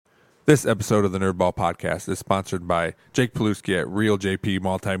This episode of the Nerdball Podcast is sponsored by Jake Paluski at Real JP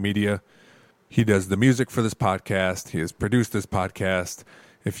Multimedia. He does the music for this podcast. He has produced this podcast.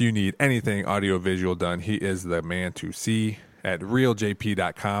 If you need anything audio-visual done, he is the man to see at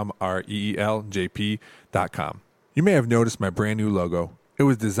realjp.com, REELJP.com. You may have noticed my brand new logo. It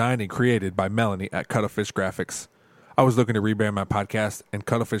was designed and created by Melanie at Cuttlefish Graphics. I was looking to rebrand my podcast, and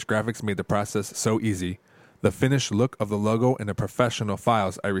Cuttlefish Graphics made the process so easy. The finished look of the logo and the professional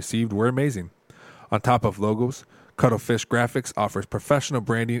files I received were amazing. On top of logos, Cuttlefish Graphics offers professional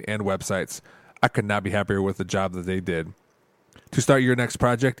branding and websites. I could not be happier with the job that they did. To start your next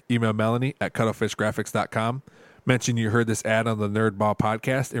project, email Melanie at cuttlefishgraphics.com. Mention you heard this ad on the Nerdball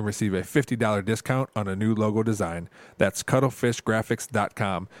Podcast and receive a $50 discount on a new logo design. That's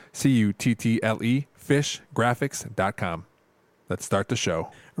cuttlefishgraphics.com, Cuttle fishgraphics.com. Let's start the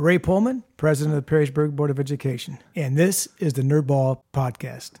show. Ray Pohlman, President of the Perrysburg Board of Education, and this is the Nerdball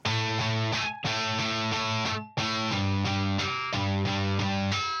Podcast.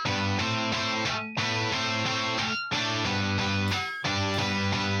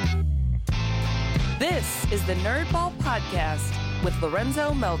 This is the Nerdball Podcast with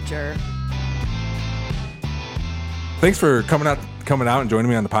Lorenzo Melcher. Thanks for coming out and joining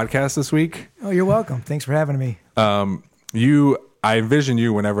me on the podcast this week. Oh, you're welcome. Thanks for having me. I envision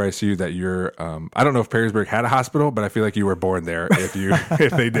you whenever I see you that you're. I don't know if Perrysburg had a hospital, but I feel like you were born there. If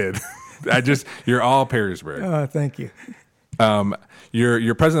they did, you're all Perrysburg. Oh, thank you.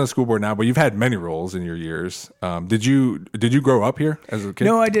 You're president of the school board now, but you've had many roles in your years. Did you grow up here as a kid?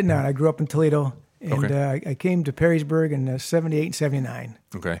 No, I did not. I grew up in Toledo, and Okay. I came to Perrysburg in 78 and 79.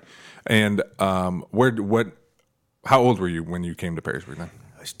 Okay, and how old were you when you came to Perrysburg then?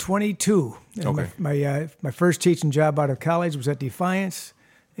 I was 22. And Okay. My first teaching job out of college was at Defiance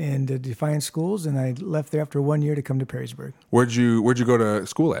and Defiance Schools, and I left there after 1 year to come to Perrysburg. Where'd you go to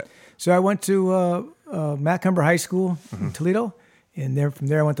school at? So I went to Macomber High School in Toledo, and from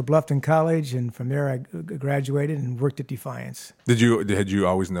there I went to Bluffton College, and from there I graduated and worked at Defiance. Had you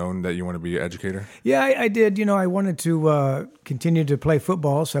always known that you want to be an educator? Yeah, I did. You know, I wanted to continue to play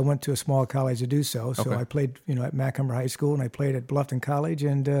football, so I went to a small college to do so. So Okay. I played, at Macomber High School, and I played at Bluffton College,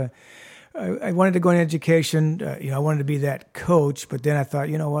 and I wanted to go in education. I wanted to be that coach, but then I thought,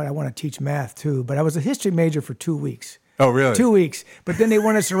 you know what, I want to teach math too. But I was a history major for 2 weeks. Oh, really? 2 weeks. But then they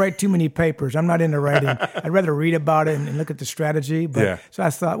want us to write too many papers. I'm not into writing. I'd rather read about it and look at the strategy. But Yeah. So I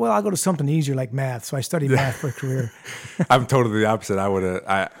thought, well, I'll go to something easier like math. So I studied math for a career. I'm totally the opposite.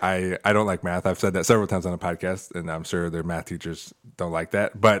 I don't like math. I've said that several times on the podcast, and I'm sure their math teachers don't like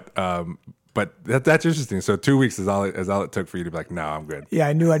that. But that's interesting. So 2 weeks is all it took for you to be like, no, I'm good. Yeah,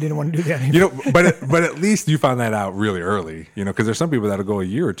 I knew I didn't want to do that anymore. But at least you found that out really early. Because there's some people that'll go a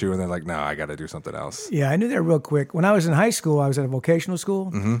year or two and they're like, no, I got to do something else. Yeah, I knew that real quick. When I was in high school, I was at a vocational school.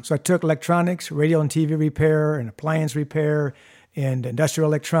 Mm-hmm. So I took electronics, radio and TV repair, and appliance repair, and industrial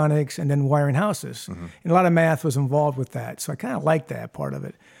electronics, and then wiring houses. Mm-hmm. And a lot of math was involved with that. So I kind of liked that part of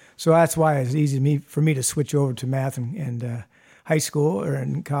it. So that's why it's easy for me to switch over to math and high school or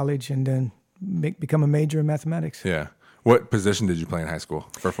in college and then become a major in mathematics. Yeah. What position did you play in high school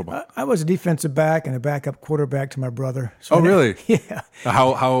for football? I was a defensive back and a backup quarterback to my brother. So Really? Yeah.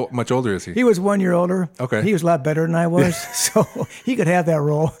 How much older is he? He was 1 year older. Okay. He was a lot better than I was, so he could have that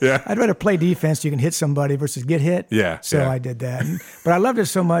role. Yeah. I'd rather play defense so you can hit somebody versus get hit. Yeah, So yeah. I did that. But I loved it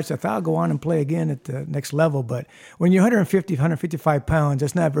so much, I thought I'll go on and play again at the next level. But when you're 155 pounds,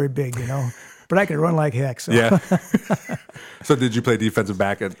 that's not very big, But I could run like heck. So. Yeah. So did you play defensive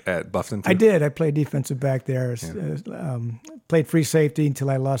back at Bluffton too? I did. I played defensive back there. Played free safety until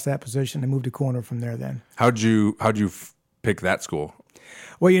I lost that position and moved to corner from there then. How'd you pick that school?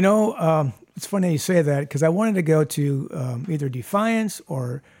 Well, it's funny you say that because I wanted to go to either Defiance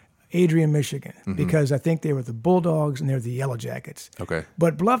or Adrian, Michigan, because I think they were the Bulldogs and they're the Yellow Jackets. Okay.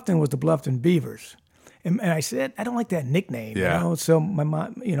 But Bluffton was the Bluffton Beavers. And I said, I don't like that nickname. Yeah. So my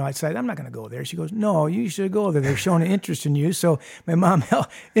mom, I said, I'm not going to go there. She goes, no, you should go there. They're showing an interest in you. So my mom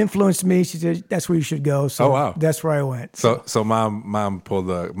influenced me. She said, that's where you should go. So Oh, wow. That's where I went. So mom pulled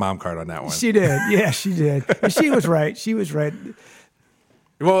the mom card on that one. She did. Yeah, she did. And she was right. She was right.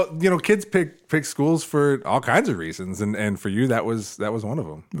 Well, kids pick schools for all kinds of reasons, and for you that was one of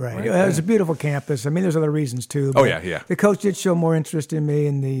them. Right. It was a beautiful campus. I mean, there's other reasons too. Oh, but yeah. The coach did show more interest in me,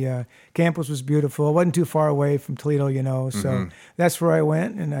 and the campus was beautiful. It wasn't too far away from Toledo, so that's where I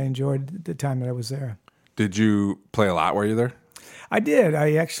went, and I enjoyed the time that I was there. Did you play a lot while you were there? I did.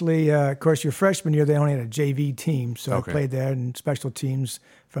 I actually, of course, your freshman year, they only had a JV team, so Okay. I played there and special teams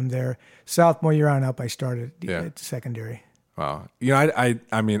from there. Sophomore year on up, I started Yeah. at secondary. Wow.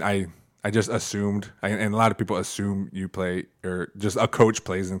 I I just assumed, and a lot of people assume you play, or just a coach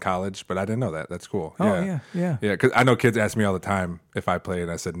plays in college, but I didn't know that. That's cool. Oh, yeah. Because I know kids ask me all the time if I play,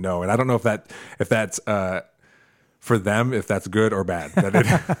 and I said no, and I don't know if that's for them, if that's good or bad.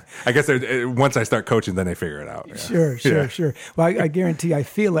 I guess once I start coaching, then they figure it out. Yeah. Sure. Well, I guarantee I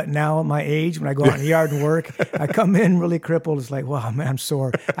feel it now at my age when I go out in the yard and work. I come in really crippled. It's like, wow, man, I'm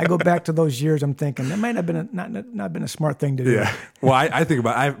sore. I go back to those years. I'm thinking that might have been not been a smart thing to do. Yeah. Well, I think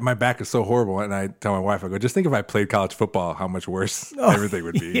about my back is so horrible, and I tell my wife, I go, just think if I played college football, how much worse everything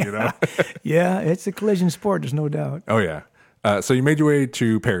would be. Yeah. You know? Yeah, it's a collision sport. There's no doubt. Oh yeah. So you made your way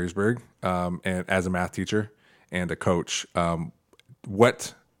to Perrysburg, and as a math teacher and a coach.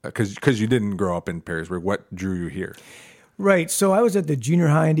 Because you didn't grow up in Perrysburg, what drew you here? Right. So I was at the junior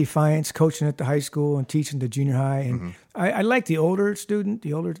high in Defiance, coaching at the high school and teaching the junior high. And I liked the older student,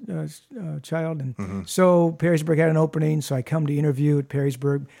 the older child. And so Perrysburg had an opening. So I come to interview at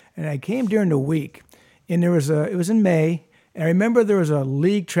Perrysburg. And I came during the week. And it was in May. And I remember there was a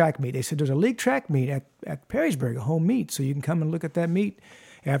league track meet. They said there's a league track meet at Perrysburg, a home meet. So you can come and look at that meet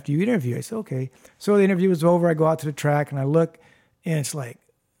after you interview. I said, okay. So the interview was over. I go out to the track and I look, and it's like,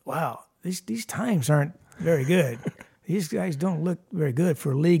 wow, these times aren't very good. These guys don't look very good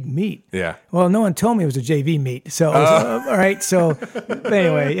for a league meet. Yeah. Well, no one told me it was a JV meet. So, it was, all right. So, but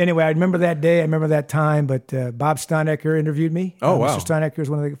anyway, I remember that day. I remember that time. But Bob Steinecker interviewed me. Oh, wow. Mr. Steinecker was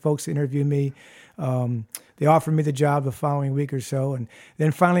one of the folks that interviewed me. They offered me the job the following week or so. And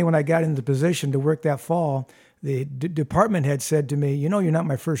then finally, when I got into the position to work that fall, the department head said to me, you're not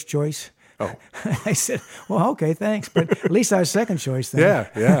my first choice. Oh. I said, well, okay, thanks. But at least I was second choice then.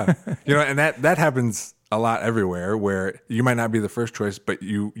 Yeah. And that happens a lot everywhere, where you might not be the first choice, but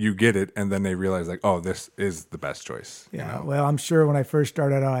you get it, and then they realize, like, oh, this is the best choice. Yeah, well, I'm sure when I first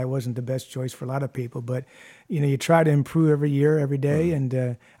started out, I wasn't the best choice for a lot of people, but, you try to improve every year, every day,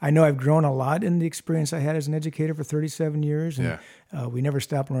 and I know I've grown a lot in the experience I had as an educator for 37 years, and we never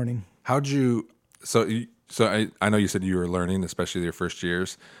stopped learning. How'd you, so I know you said you were learning, especially your first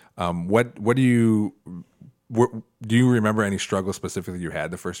years. What do you remember any struggle specifically you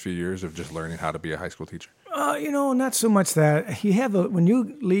had the first few years of just learning how to be a high school teacher? Not so much that. You have when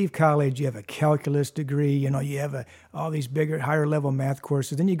you leave college, you have a calculus degree. You have all these bigger, higher level math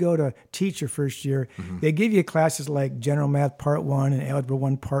courses. Then you go to teach your first year. They give you classes like General Math Part 1 and Algebra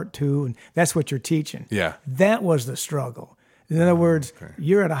 1 Part 2, and that's what you're teaching. Yeah. That was the struggle. In other words,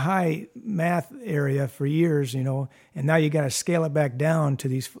 you're at a high math area for years, and now you got to scale it back down to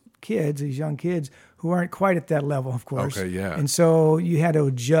these young kids who aren't quite at that level, of course. Okay, yeah. And so you had to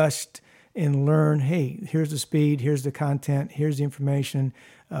adjust and learn, hey, here's the speed, here's the content, here's the information.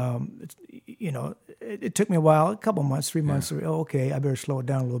 It took me a while, a couple months, 3 months. Okay, I better slow it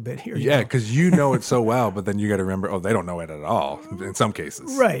down a little bit here. Yeah, because you know it so well, but then you got to remember, they don't know it at all in some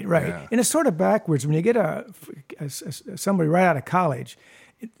cases. Right. Yeah. And it's sort of backwards. When you get somebody right out of college,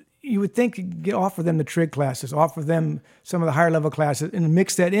 you would think you offer them the trig classes, offer them some of the higher level classes, and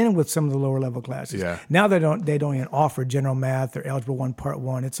mix that in with some of the lower level classes. Yeah. Now they don't even offer general math or Algebra 1 Part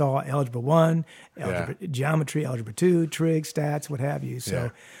 1. It's all Algebra 1, geometry, Algebra 2, trig, stats, what have you. So,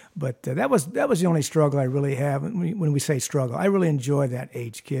 but that was the only struggle I really have when we say struggle. I really enjoy that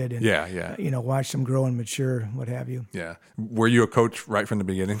age kid and watch them grow and mature, what have you. Yeah. Were you a coach right from the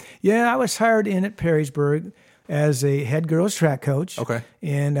beginning? Yeah, I was hired in at Perrysburg as a head girls track coach. Okay.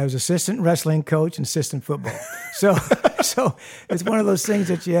 And I was assistant wrestling coach and assistant football. So it's one of those things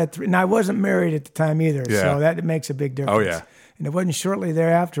that you had and I wasn't married at the time either. Yeah. So that makes a big difference. Oh, yeah. And it wasn't shortly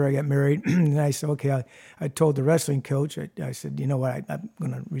thereafter I got married. And I said, okay, I told the wrestling coach, I said, you know what, I'm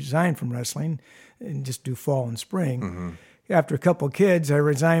going to resign from wrestling and just do fall and spring. Mm-hmm. After a couple of kids, I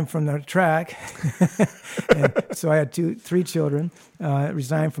resigned from the track. So I had 3 children.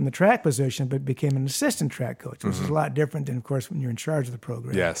 Resigned from the track position, but became an assistant track coach, which is a lot different than, of course, when you're in charge of the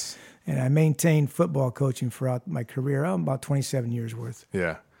program. Yes. And I maintained football coaching throughout my career, about 27 years worth.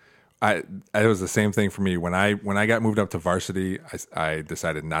 Yeah. It was the same thing for me. When I got moved up to varsity, I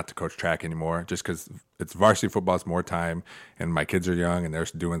decided not to coach track anymore, just because it's varsity football, it's more time, and my kids are young and they're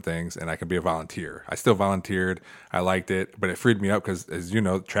doing things, and I can be a volunteer. I still volunteered. I liked it, but it freed me up because, as you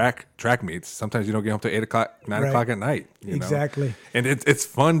know, track meets, sometimes you don't get home till 8 o'clock, 9 o'clock at night. Exactly. Know? And it's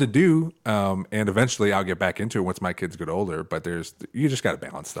fun to do, and eventually I'll get back into it once my kids get older, but you just got to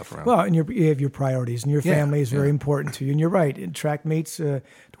balance stuff around. Well, and you have your priorities, and your family is very important to you, and you're right. In track meets,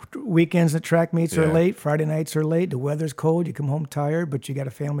 weekends at track meets are late, Friday nights are late, the weather's cold, you come home tired, but you got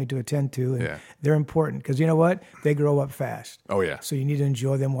a family to attend to, and they're important because you know what? They grow up fast. Oh, yeah. So you need to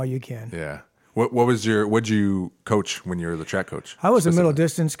enjoy them while you can. Yeah. What'd you coach when you were the track coach? I was a middle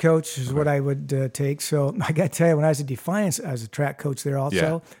distance coach is what I would take. So I got to tell you, when I was at Defiance, I was a track coach there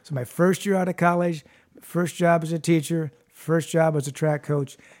also. Yeah. So my first year out of college, first job as a teacher, first job as a track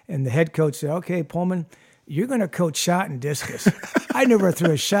coach, and the head coach said, "Okay, Pohlman, you're going to coach shot and discus." I never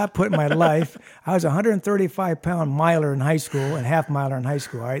threw a shot put in my life. I was a 135-pound miler in high school and half miler in high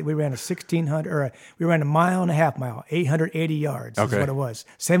school. All right, we ran we ran a mile and a half mile, 880 yards. Is what it was,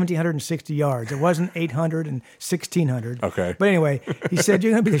 1,760 yards. It wasn't 800 and 1,600. Okay. But anyway, he said,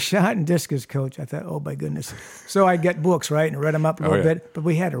 "You're going to be the shot and discus coach." I thought, oh my goodness. So I get books, right, and read them up a little bit. But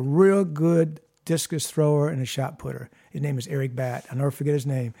we had a real good discus thrower and a shot putter. His name is Eric Batt. I'll never forget his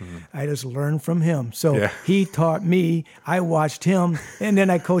name. Mm-hmm. I just learned from him. So he taught me, I watched him, and then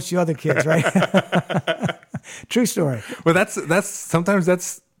I coached the other kids, right? True story. Well, sometimes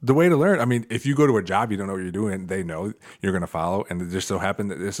that's the way to learn. I mean, if you go to a job, you don't know what you're doing, they know you're going to follow, and it just so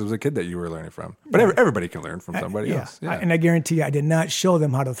happened that this was a kid that you were learning from. But everybody can learn from somebody else. Yeah. And I guarantee you, I did not show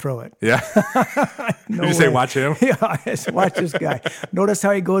them how to throw it. Yeah. No Did you say, watch him? Yeah, I just watch this guy. Notice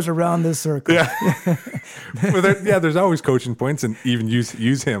how he goes around this circle. Yeah. Well, there's always coaching points, and even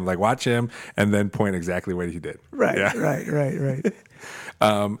use him. Like, watch him, and then point exactly what he did. Right, yeah. right.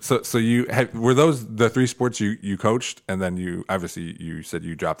 So were those the three sports you coached, and then you said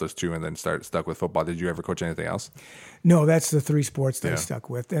you dropped those two and then stuck with football. Did you ever coach anything else? No, that's the three sports that I stuck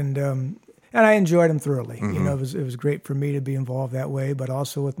with, and I enjoyed them thoroughly. Mm-hmm. You know, it was great for me to be involved that way, but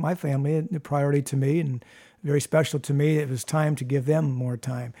also with my family, a priority to me and very special to me. It was time to give them more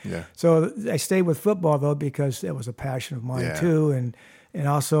time. Yeah. So I stayed with football though because it was a passion of mine too, and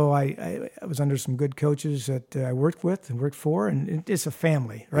also I was under some good coaches that I worked with and worked for, and it's a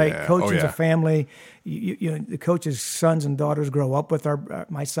family, right? Yeah. Coaching's a family. You know, the coaches' sons and daughters grow up with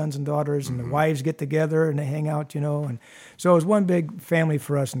my sons and daughters, and the wives get together and they hang out, you know, and so it was one big family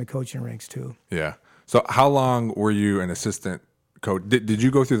for us in the coaching ranks too. Yeah. So how long were you an assistant coach? Did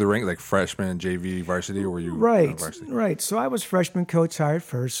you go through the rank like freshman, JV, varsity, or were you varsity? Right. So I was freshman coach hired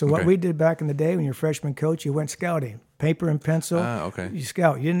first. So what we did back in the day when you're freshman coach, you went scouting, paper and pencil. You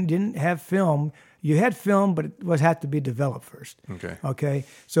scout. You didn't have film. You had film, but it had to be developed first. Okay.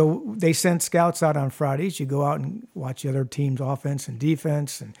 So they sent scouts out on Fridays. You go out and watch the other team's offense and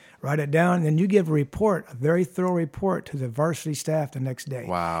defense and write it down. And then you give a very thorough report to the varsity staff the next day.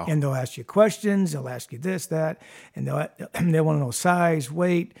 Wow. And they'll ask you questions. They'll ask you this, that. And they want to know size,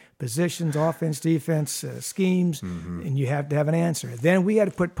 weight, positions, offense, defense, schemes. And you have to have an answer. Then we had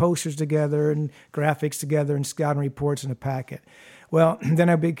to put posters together and graphics together and scouting reports in a packet. Well, then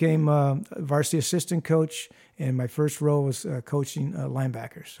I became a varsity assistant coach, and my first role was coaching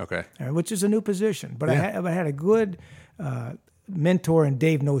linebackers. Okay. Which is a new position. But I had a good mentor in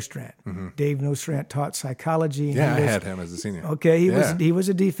Dave Nostrand. Dave Nostrand taught psychology. Yeah, I had him as a senior. Okay, he was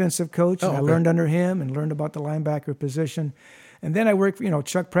a defensive coach. I learned under him and learned about the linebacker position. And then I worked,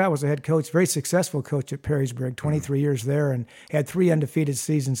 Chuck Pratt was the head coach, very successful coach at Perrysburg, 23 years there, and had 3 undefeated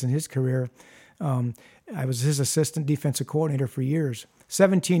seasons in his career. I was his assistant defensive coordinator for years.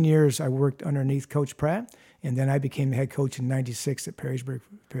 17 years I worked underneath Coach Pratt, and then I became the head coach in '96 at Perrysburg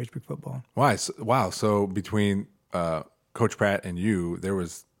football. Why? Wow. So between Coach Pratt and you, there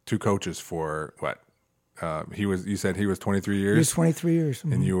was 2 coaches for what? You said he was 23 years? He was 23 years.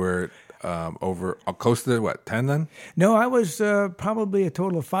 Mm-hmm. And you were over close to what, 10 then? No, I was probably a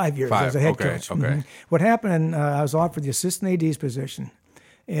total of 5 years as a head coach. Okay. Mm-hmm. What happened, I was offered the assistant AD's position,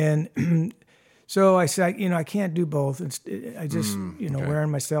 and so I said, I can't do both. I just, wearing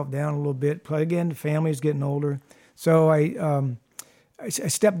myself down a little bit. But again, the family's getting older. So I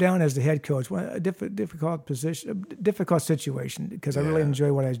stepped down as the head coach. A difficult situation because I really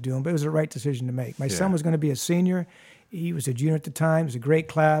enjoyed what I was doing, but it was the right decision to make. My son was going to be a senior. He was a junior at the time. It was a great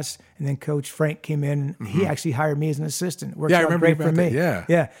class. And then Coach Frank came in, and he actually hired me as an assistant. It worked out great for me.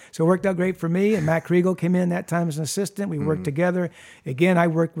 Yeah. So it worked out great for me. And Matt Kriegel came in that time as an assistant. We worked together. Again, I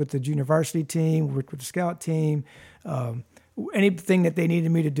worked with the junior varsity team, worked with the scout team. Anything that they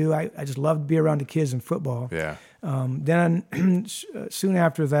needed me to do, I just loved to be around the kids in football. Yeah. Then soon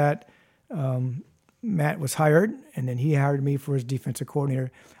after that, Matt was hired, and then he hired me for his defensive coordinator.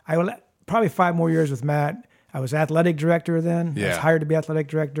 Probably 5 more years with Matt. I was athletic director then. I was hired to be athletic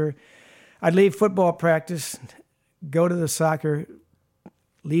director. I'd leave football practice, go to the soccer,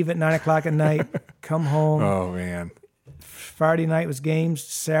 leave at 9 o'clock at night, come home. Oh, man. Friday night was games.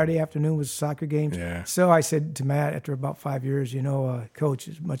 Saturday afternoon was soccer games. Yeah. So I said to Matt after about 5 years, Coach,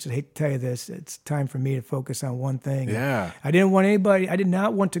 as much as I hate to tell you this, it's time for me to focus on one thing. Yeah. I did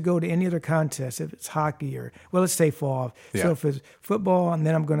not want to go to any other contest, if it's hockey or, well, let's say fall. Yeah. So if it's football, and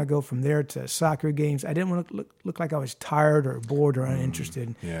then I'm going to go from there to soccer games, I didn't want to look like I was tired or bored or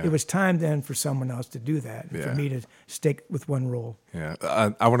uninterested. Yeah. It was time then for someone else to do that, for me to stick with one role. Yeah.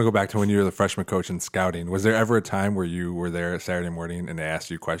 I want to go back to when you were the freshman coach in scouting. Was there ever a time where you were there Saturday morning and they asked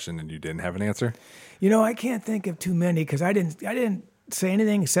you a question and you didn't have an answer? I can't think of too many because I didn't say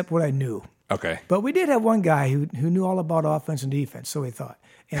anything except what I knew. Okay. But we did have one guy who knew all about offense and defense, so we thought.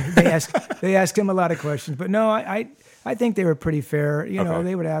 And they asked him a lot of questions. But no, I think they were pretty fair. Okay.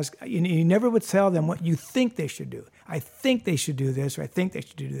 They would ask, you never would tell them what you think they should do. I think they should do this, or I think they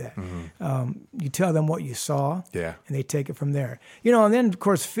should do that. Mm-hmm. You tell them what you saw, Yeah. and they take it from there. And then, of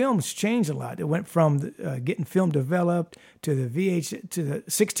course, films changed a lot. It went from getting film developed to the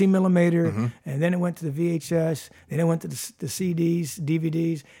 16 millimeter, and then it went to the VHS, then it went to the CDs,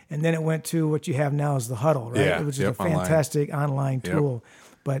 DVDs, and then it went to what you have now is the Huddle, right? Yeah. Which is a fantastic online tool.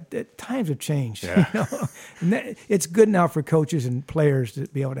 But times have changed. Yeah. And it's good now for coaches and players to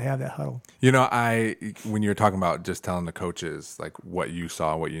be able to have that huddle. When you were talking about just telling the coaches like what you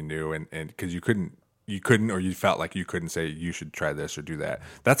saw, what you knew, and because you couldn't, or you felt like you couldn't say you should try this or do that.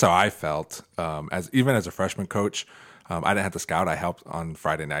 That's how I felt. As a freshman coach, I didn't have to scout. I helped on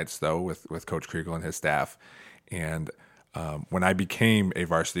Friday nights though with Coach Kriegel and his staff, and when I became a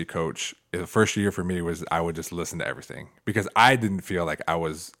varsity coach, the first year for me was I would just listen to everything because I didn't feel like I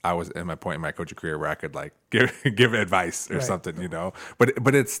was at my point in my coaching career where I could like give advice or something,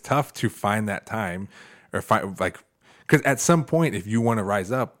 But it's tough to find that time or find like. Because at some point, if you want to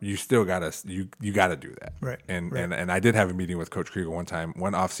rise up, you still gotta you gotta do that, right? And I did have a meeting with Coach Kriegel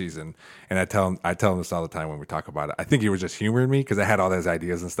one off season, and I tell him this all the time when we talk about it. I think he was just humoring me because I had all those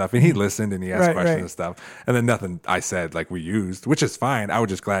ideas and stuff, and he listened and he asked questions and stuff, and then nothing I said like we used, which is fine. I was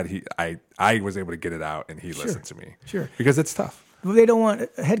just glad I was able to get it out and he listened to me, because it's tough. Well, they don't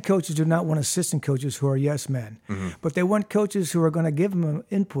want head coaches do not want assistant coaches who are yes men, but they want coaches who are going to give them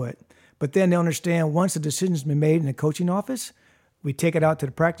input. But then they understand once the decision's been made in the coaching office, we take it out to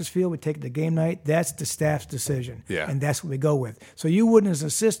the practice field, we take it to game night. That's the staff's decision. Yeah. And that's what we go with. So you wouldn't, as an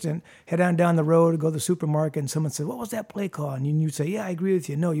assistant, head on down the road, go to the supermarket, and someone said, what was that play call? And you'd say, yeah, I agree with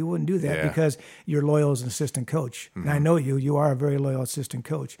you. No, you wouldn't do that because you're loyal as an assistant coach. And I know you are a very loyal assistant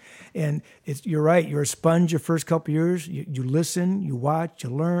coach. And you're right, you're a sponge your first couple of years. You listen, you watch, you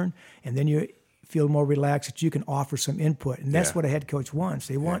learn, and then you feel more relaxed that you can offer some input. And that's what a head coach wants.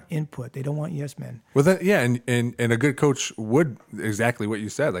 They want input. They don't want yes men. Well, and a good coach would exactly what you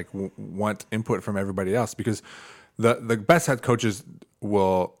said, like want input from everybody else, because the best head coaches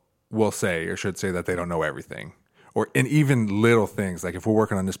will say or should say that they don't know everything. And even little things, like if we're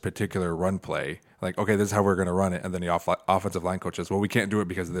working on this particular run play, like, okay, this is how we're going to run it. And then the offensive line coach says, well, we can't do it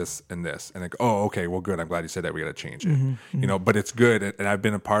because of this and this. And they go, oh, okay, well, good. I'm glad you said that. We got to change it. But it's good. And I've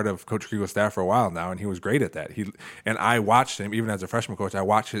been a part of Coach Kriegel's staff for a while now, and he was great at that. And I watched him, even as a freshman coach, I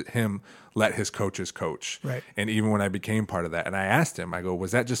watched him let his coaches coach. Right. And even when I became part of that, and I asked him, I go,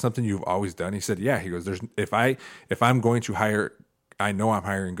 was that just something you've always done? He said, yeah. He goes, if I'm going to hire, I know I'm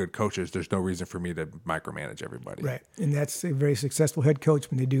hiring good coaches, there's no reason for me to micromanage everybody. Right. And that's a very successful head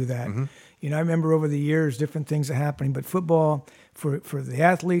coach when they do that. I remember over the years, different things are happening, but football, for the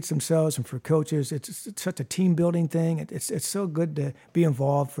athletes themselves and for coaches, it's such a team building thing. It's so good to be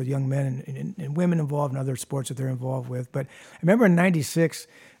involved for young men and women involved in other sports that they're involved with. But I remember in '96,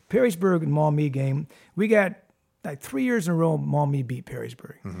 Perrysburg and Maumee game, we got like 3 years in a row, Maumee beat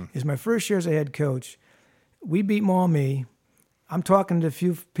Perrysburg. It's my first year as a head coach. We beat Maumee. I'm talking to a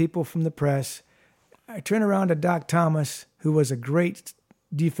few people from the press. I turn around to Doc Thomas, who was a great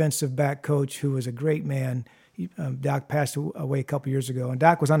defensive back coach, who was a great man. Doc passed away a couple years ago, and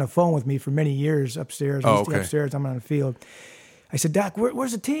Doc was on the phone with me for many years upstairs. Upstairs, I'm on the field. I said, Doc,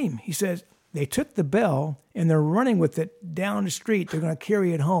 where's the team? He says, they took the bell, and they're running with it down the street. They're going to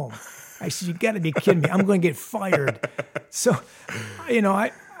carry it home. I said, you got to be kidding me. I'm going to get fired. So,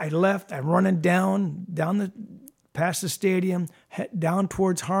 I left. I'm running down past the stadium, down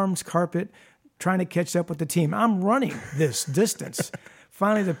towards Harm's Carpet, trying to catch up with the team. I'm running this distance.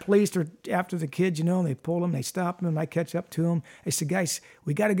 Finally, the police are after the kids, and they pull them, they stop them, I catch up to them. I said, guys,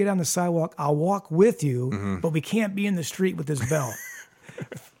 we got to get on the sidewalk. I'll walk with you, but we can't be in the street with this bell.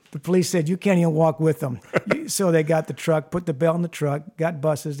 The police said, you can't even walk with them. So they got the truck, put the bell in the truck, got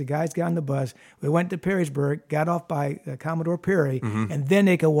buses. The guys got on the bus. We went to Perrysburg, got off by Commodore Perry, and then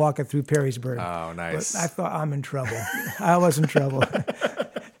they could walk it through Perrysburg. Oh, nice. But I thought, I'm in trouble. I was in trouble.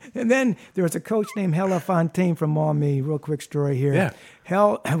 And then there was a coach named Hal LaFontaine from Maumee. Real quick story here. Yeah.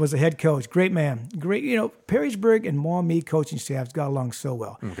 Hal was a head coach. Great man. Great. Perrysburg and Maumee coaching staffs got along so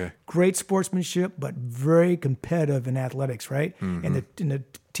well. Okay. Great sportsmanship, but very competitive in athletics, right? Mm-hmm. And the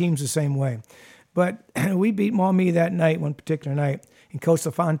team's the same way. But we beat Maumee that night, one particular night, and Coach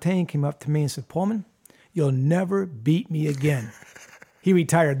LaFontaine came up to me and said, "Pohlman, you'll never beat me again." He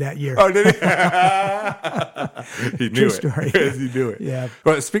retired that year. Oh, did he? He knew True it. story. Yes, he knew it. Yeah.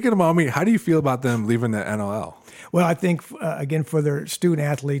 But speaking of Maumee, how do you feel about them leaving the NLL? Well, I think, again, for their student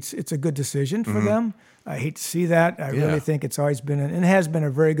athletes, it's a good decision for them. I hate to see that. I really think it's always been and has been a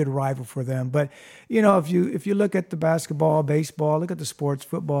very good rival for them. But, if you look at the basketball, baseball, look at the sports,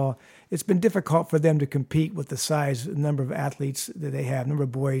 football, it's been difficult for them to compete with the size, number of athletes that they have, number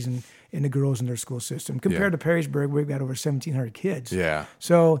of boys and the girls in their school system. Compared to Perrysburg, we've got over 1,700 kids. Yeah.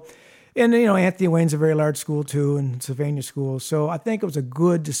 So, and Anthony Wayne's a very large school too, and Sylvania School. So I think it was a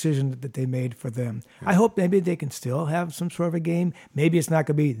good decision that they made for them. I hope maybe they can still have some sort of a game. Maybe it's not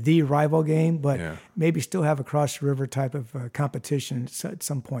going to be the rival game, but maybe still have a cross the river type of competition at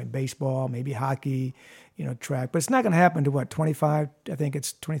some point. Baseball, maybe hockey, track. But it's not going to happen to 25? I think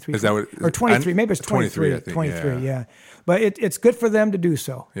it's 23. Is that what? Or 23? Maybe it's 23. I think, 23, yeah. But it's good for them to do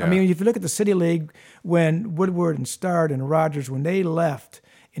so. Yeah. I mean, if you look at the City League, when Woodward and Start and Rogers, when they left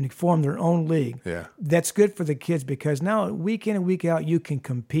and formed their own league, that's good for the kids because now week in and week out you can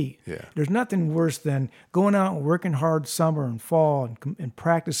compete. Yeah. There's nothing worse than going out and working hard summer and fall and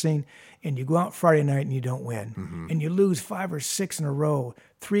practicing, and you go out Friday night and you don't win. And you lose 5 or 6 in a row,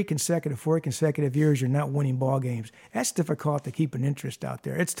 4 consecutive years you're not winning ball games. That's difficult to keep an interest out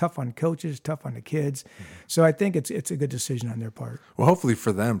there. It's tough on coaches, tough on the kids. So I think it's a good decision on their part. Well, hopefully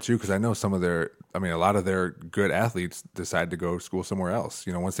for them too, because I know a lot of their good athletes decide to go to school somewhere else.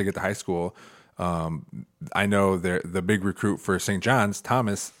 Once they get to high school, I know the big recruit for St. John's,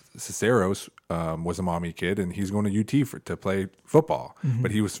 Thomas Ciceros, was a Maumee kid, and he's going to UT to play football. But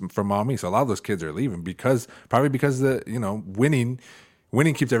he was from Maumee, so a lot of those kids are leaving because the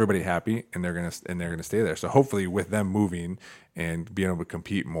winning keeps everybody happy, and they're gonna stay there. So hopefully, with them moving and being able to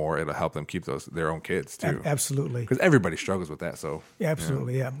compete more, it'll help them keep their own kids too. Absolutely, because everybody struggles with that. So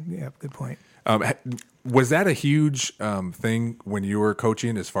absolutely, yeah, good point. Was that a huge thing when you were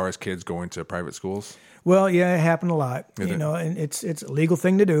coaching, as far as kids going to private schools? Well, yeah, it happened a lot. And it's a legal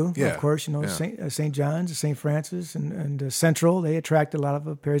thing to do. Yeah. Of course, St. John's, St. Francis, and Central, they attract a lot of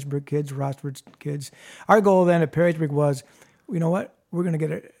Perrysburg kids, Rossford kids. Our goal then at Perrysburg was, you know what? We're going to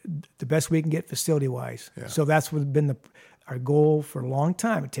get the best we can get facility-wise. Yeah. So that's been our goal for a long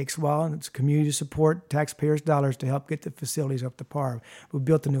time. It takes a while, and it's community support, taxpayers' dollars to help get the facilities up to par. We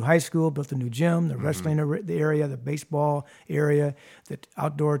built a new high school, built a new gym, the wrestling area, the baseball area, the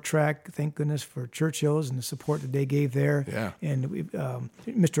outdoor track. Thank goodness for Churchill's and the support that they gave there. Yeah. And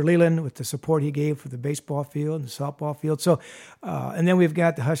Mr. Leland with the support he gave for the baseball field and the softball field. So, and then we've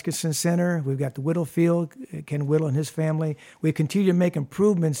got the Hutchinson Center. We've got the Whittle Field, Ken Whittle and his family. We continue to make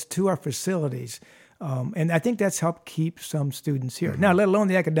improvements to our facilities. And I think that's helped keep some students here. Now, let alone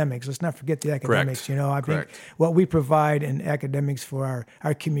the academics. Let's not forget the academics. Correct. I think what we provide in academics for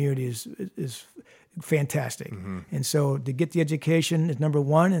our community is fantastic. And so to get the education is number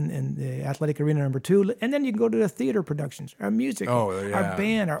one, and the athletic arena number two. And then you can go to the theater productions, our music, our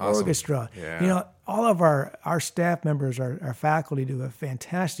band, our orchestra. Yeah. All of our staff members, our faculty do a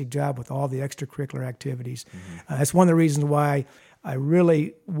fantastic job with all the extracurricular activities. That's one of the reasons why I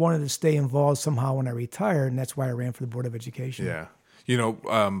really wanted to stay involved somehow when I retired, and that's why I ran for the Board of Education. Yeah.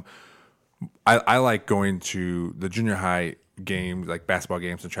 I like going to the junior high games, like basketball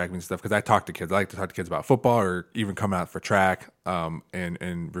games and track meets and stuff, because I talk to kids. I like to talk to kids about football or even come out for track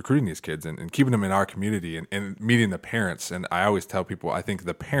and recruiting these kids and keeping them in our community and meeting the parents. And I always tell people, I think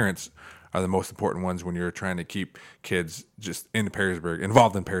the parents are the most important ones when you're trying to keep kids just in Perrysburg,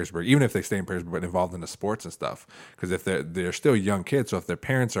 involved in Perrysburg, even if they stay in Perrysburg, but involved in the sports and stuff. Because if they're still young kids, so if their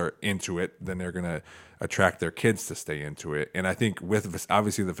parents are into it, then they're going to attract their kids to stay into it. And I think with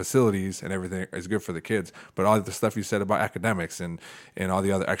obviously the facilities and everything is good for the kids, but all the stuff you said about academics and all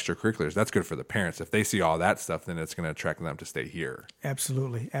the other extracurriculars, that's good for the parents. If they see all that stuff, then it's going to attract them to stay here.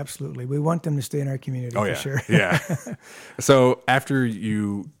 Absolutely. We want them to stay in our community for sure. Yeah. So after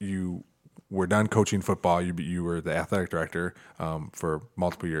you were done coaching football, you were the athletic director for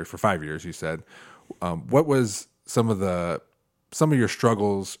multiple years, for 5 years, you said. What was some of your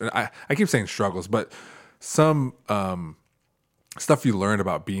struggles? And I keep saying struggles, but some stuff you learned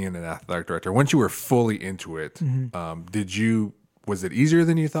about being an athletic director once you were fully into it. Did you Was it easier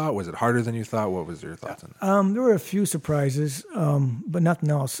than you thought? Was it harder than you thought? What was your thoughts on that? There were a few surprises, but nothing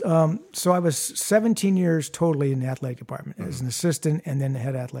else. So I was 17 years totally in the athletic department as an assistant and then the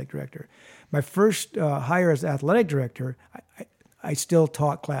head athletic director. My first hire as athletic director, I still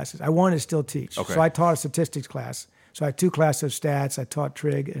taught classes. I wanted to still teach. Okay. So I taught a statistics class. So I had 2 classes of stats. I taught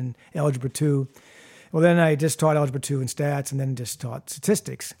trig and algebra 2. Well, then I just taught algebra 2 and stats and then just taught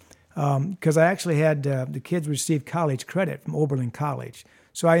statistics. Because I actually had the kids receive college credit from Oberlin College.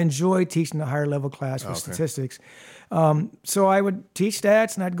 So I enjoyed teaching the higher level class for statistics. So I would teach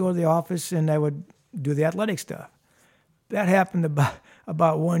stats and I'd go to the office and I would do the athletic stuff. That happened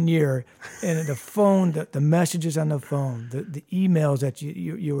about 1 year, and the phone, the messages on the phone, the emails that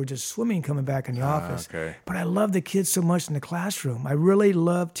you were just swimming coming back in the office. Okay. But I loved the kids so much in the classroom. I really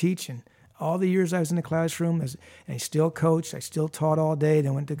loved teaching. All the years I was in the classroom, and I still coached. I still taught all day.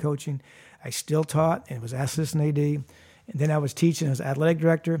 Then went to coaching. I still taught, and was assistant AD. And then I was teaching as athletic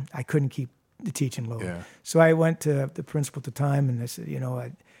director. I couldn't keep the teaching load. Yeah. So I went to the principal at the time, and I said,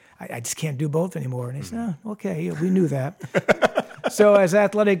 I just can't do both anymore. And he said, oh, okay, yeah, we knew that. So as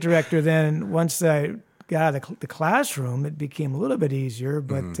athletic director, then once I got out of the classroom, it became a little bit easier.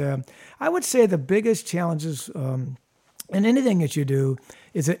 But I would say the biggest challenges in anything that you do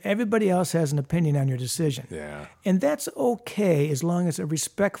is that everybody else has an opinion on your decision. Yeah. And that's okay as long as a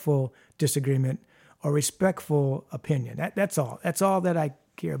respectful disagreement or respectful opinion. That's all. That's all that I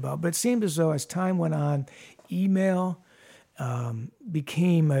care about. But it seemed as though as time went on, email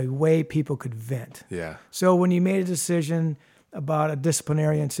became a way people could vent. Yeah. So when you made a decision about a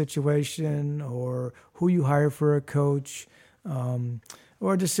disciplinarian situation or who you hire for a coach,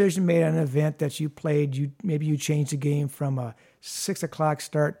 or a decision made on an event that you played, maybe you changed the game from a 6 o'clock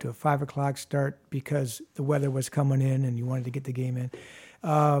start to a 5 o'clock start because the weather was coming in and you wanted to get the game in.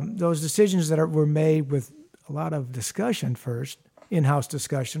 Those decisions that were made with a lot of discussion first, in-house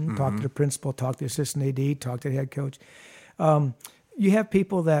discussion, talk to the principal, talk to the assistant AD, talk to the head coach. You have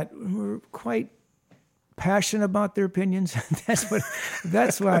people that were quite passionate about their opinions.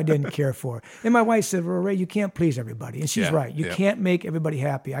 That's what I didn't care for. And my wife said, "Well, Ray, you can't please everybody," and she's right. You can't make everybody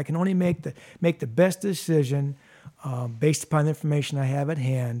happy. I can only make the best decision based upon the information I have at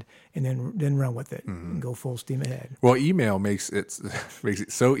hand, and then run with it and go full steam ahead. Well, email makes it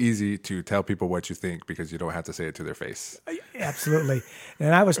so easy to tell people what you think because you don't have to say it to their face. Absolutely.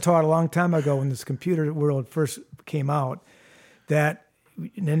 And I was taught a long time ago when this computer world first came out that,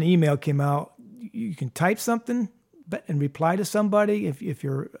 and then email came out, you can type something and reply to somebody if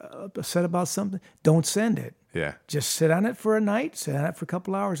you're upset about something. Don't send it. Yeah. Just sit on it for a night, sit on it for a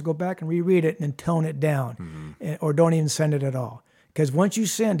couple hours, go back and reread it, and then tone it down. Or don't even send it at all. Because once you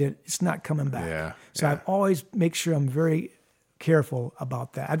send it, it's not coming back. Yeah. So I always make sure I'm very careful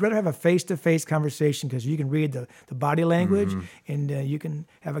about that. I'd rather have a face-to-face conversation because you can read the body language and you can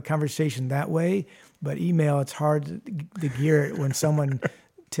have a conversation that way. But email, it's hard to gear it when someone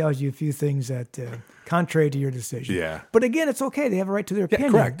tells you a few things that contrary to your decision. Yeah. But again, it's okay. They have a right to their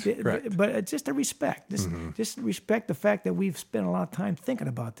opinion. Correct. But it's just a respect. Just respect the fact that we've spent a lot of time thinking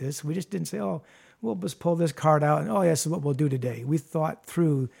about this. We just didn't say, oh, we'll just pull this card out and, oh, yes, this is what we'll do today. We thought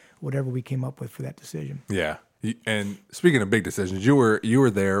through whatever we came up with for that decision. Yeah. And speaking of big decisions, you were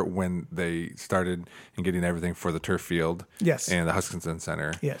there when they started in getting everything for the turf field. Yes. And the Huskinson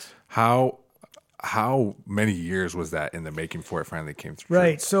Center. Yes. How many years was that in the making before it finally came through?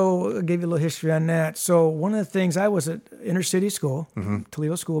 Right. So I'll give you a little history on that. So one of the things, I was at inner city school,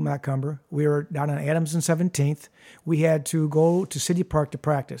 Toledo School, Macomber. We were down on Adams and 17th. We had to go to City Park to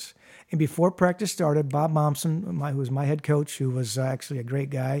practice. And before practice started, Bob Momsen, who was my head coach, who was actually a great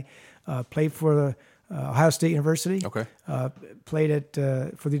guy, played for the Ohio State University. Okay. Played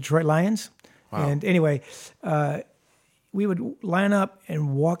for the Detroit Lions. Wow. And anyway, we would line up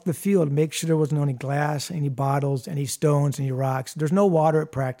and walk the field and make sure there wasn't any glass, any bottles, any stones, any rocks. There's no water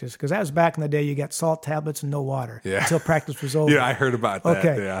at practice because that was back in the day. You got salt tablets and no water until practice was over. Yeah, I heard about that.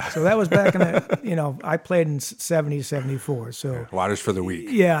 Okay, Yeah. so that was back in the, I played in 70, 74. So water's for the weak.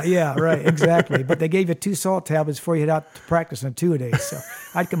 Yeah, right, exactly. But they gave you 2 salt tablets before you head out to practice on 2-a-days. So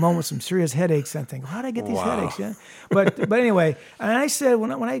I'd come home with some serious headaches and think, how did I get these headaches? Yeah. But anyway, and I said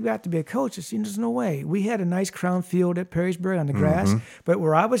when I got to be a coach, I said, there's no way. We had a nice crown field at Perrysburg on the grass, but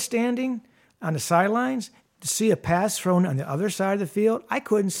where I was standing on the sidelines, to see a pass thrown on the other side of the field, I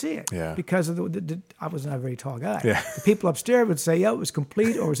couldn't see it because of I was not a very tall guy. Yeah. The people upstairs would say, it was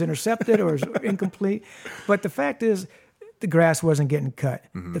complete or it was intercepted or it was incomplete. But the fact is, the grass wasn't getting cut.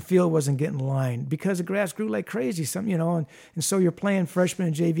 The field wasn't getting lined because the grass grew like crazy. And so you're playing freshman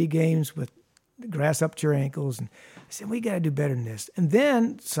and JV games with grass up to your ankles. And I said, we got to do better than this. And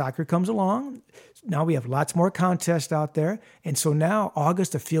then soccer comes along. Now we have lots more contests out there. And so now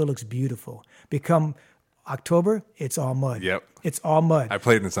August, the field looks beautiful. Become October, it's all mud. Yep. It's all mud. I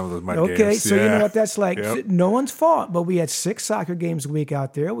played in some of those mud games. Okay, so you know what that's like. Yep. No one's fault, but we had 6 soccer games a week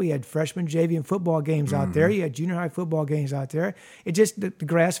out there. We had freshman JV and football games out there. You had junior high football games out there. It just, the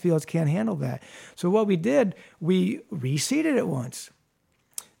grass fields can't handle that. So what we did, we reseeded it once.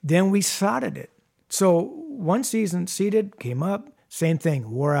 Then we sodded it. So one season, seeded, came up, same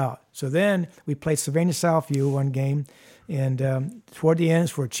thing, wore out. So then we played Sylvania Southview one game, and toward the end,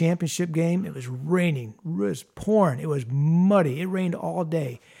 for a championship game, it was raining, it was pouring, it was muddy, it rained all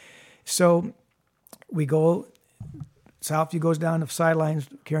day. So we go, Southview goes down the sidelines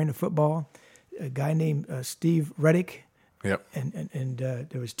carrying the football. A guy named Steve Reddick, Yep. and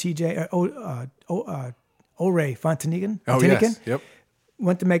there was TJ, O'Ray Fontanigan. Oh, yes. Yep.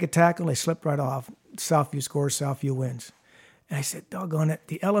 Went to make a tackle, they slipped right off. Southview scores, Southview wins. And I said, doggone it,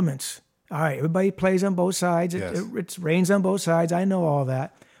 the elements. All right, everybody plays on both sides. Yes. It rains on both sides. I know all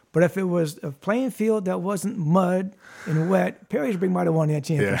that. But if it was a playing field that wasn't mud and wet, Perrysburg might have won that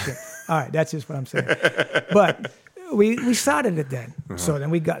championship. All right, that's just what I'm saying. But we sodded it then. So then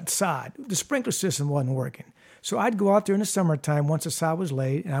we got sod. The sprinkler system wasn't working. So I'd go out there in the summertime once the sod was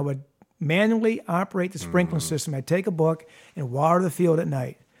laid, and I would manually operate the sprinkler system. I'd take a book and water the field at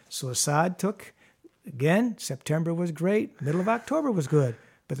night. So the sod took, again, September was great. Middle of October was good.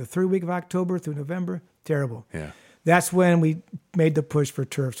 But the 3rd week of October through November, terrible. Yeah. That's when we made the push for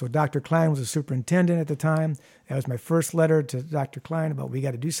turf. So Dr. Klein was the superintendent at the time. That was my first letter to Dr. Klein about we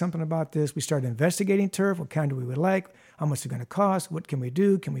got to do something about this. We started investigating turf. What kind do we would like? How much is it going to cost? What can we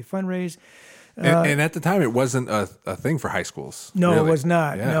do? Can we fundraise? And at the time, it wasn't a thing for high schools. No, really. It was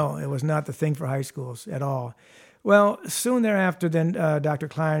not. Yeah. No, it was not the thing for high schools at all. Well, soon thereafter, then Dr.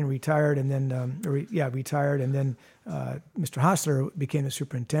 Klein retired, and then retired, and then Mr. Hostler became the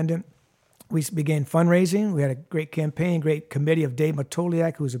superintendent. We began fundraising. We had a great campaign, great committee of Dave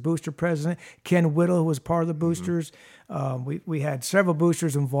Matoliak, who was a booster president, Ken Whittle, who was part of the boosters. We had several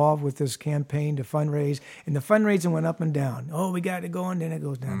boosters involved with this campaign to fundraise, and the fundraising went up and down. Oh, we got it going, then it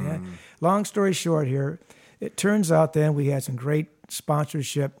goes down. Yeah. Long story short here, it turns out then we had some great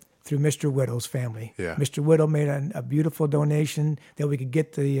sponsorship through Mr. Whittle's family. Yeah. Mr. Whittle made a beautiful donation that we could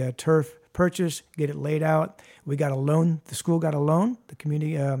get the turf purchased, get it laid out. We got a loan. The school got a loan, the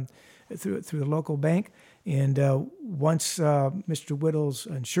community, through the local bank. And once Mr. Whittle's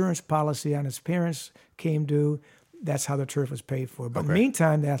insurance policy on his parents came due, that's how the turf was paid for. But in the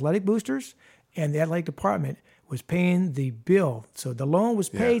meantime, the athletic boosters and the athletic department was paying the bill. So the loan was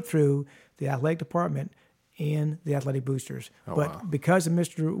paid through the athletic department and the athletic boosters. Because of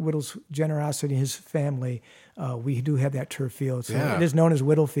Mr. Whittle's generosity and his family, we do have that turf field. So it is known as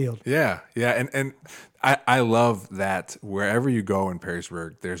Whittle Field. Yeah, yeah. And I love that wherever you go in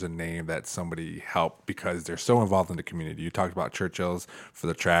Perrysburg, there's a name that somebody helped because they're so involved in the community. You talked about Churchill's for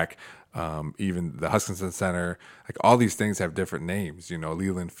the track, even the Huskinson Center. Like all these things have different names,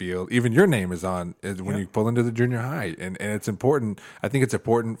 Leland Field. Even your name is on when you pull into the junior high. And it's important. I think it's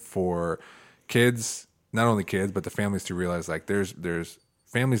important for kids, not only kids, but the families to realize like there's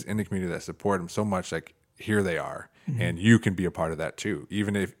families in the community that support them so much. Like here they are, and you can be a part of that too.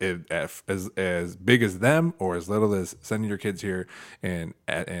 Even if as big as them or as little as sending your kids here and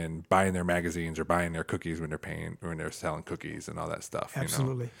buying their magazines or buying their cookies when they're selling cookies and all that stuff.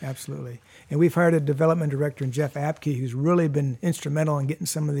 Absolutely, absolutely. And we've hired a development director in Jeff Apke, who's really been instrumental in getting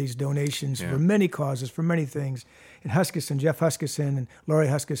some of these donations for many causes, for many things. And Jeff Huskisson and Lori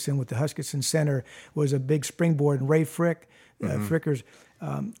Huskisson with the Huskisson Center was a big springboard. And Ray Fricker's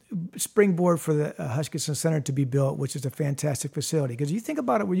springboard for the Huskisson Center to be built, which is a fantastic facility. Because you think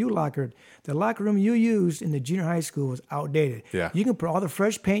about it where you lockered, the locker room you used in the junior high school was outdated. Yeah. You can put all the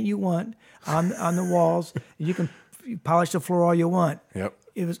fresh paint you want on the walls. You can polish the floor all you want. Yep.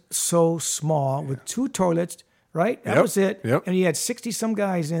 It was so small with 2 toilets. Right? That was it. Yep. And you had 60-some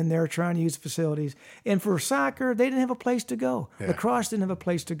guys in there trying to use the facilities. And for soccer, they didn't have a place to go. Yeah. Lacrosse didn't have a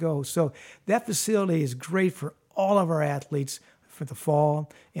place to go. So that facility is great for all of our athletes for the fall.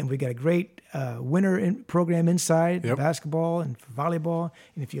 And we got a great winter program inside, basketball and for volleyball.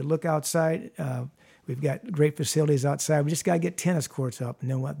 And if you look outside, we've got great facilities outside. We just got to get tennis courts up, and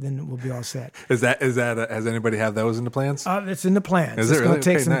then we'll be all set. Is that has anybody have those in the plans? It's in the plans. Is it it's going really? to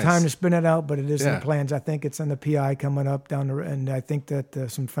take Okay, some nice. time to spin it out, but it is in the plans. I think it's on the PI coming up down the road, and I think that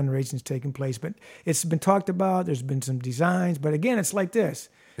some fundraising is taking place. But it's been talked about. There's been some designs, but again, it's like this.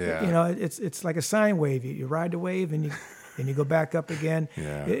 Yeah. It's like a sine wave. You ride the wave, and and you go back up again.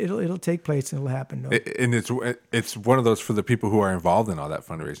 Yeah. It'll take place and it'll happen. No? And it's one of those for the people who are involved in all that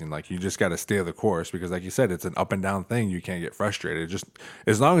fundraising. Like, you just got to stay the course, because, like you said, it's an up and down thing. You can't get frustrated. Just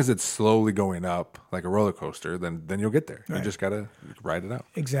as long as it's slowly going up like a roller coaster, then you'll get there. Right. You just got to ride it out.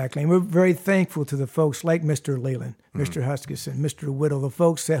 Exactly. And we're very thankful to the folks like Mr. Leland, Mr. Huskisson, Mr. Whittle, the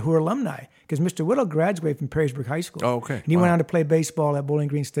folks who are alumni. Because Mr. Whittle graduated from Perrysburg High School. Oh, okay. And he went on to play baseball at Bowling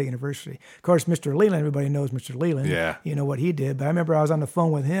Green State University. Of course, Mr. Leland, everybody knows Mr. Leland. Yeah. You know what he did. But I remember I was on the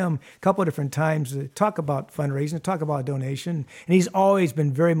phone with him a couple of different times to talk about fundraising, to talk about donation. And he's always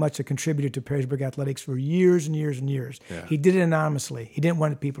been very much a contributor to Perrysburg athletics for years and years and years. Yeah. He did it anonymously. He didn't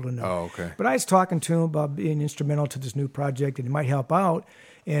want people to know. Oh, okay. But I was talking to him about being instrumental to this new project, and he might help out.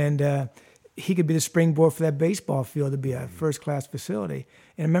 And he could be the springboard for that baseball field to be a first-class facility.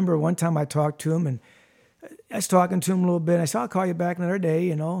 And I remember one time I talked to him, and I was talking to him a little bit. I said, I'll call you back another day,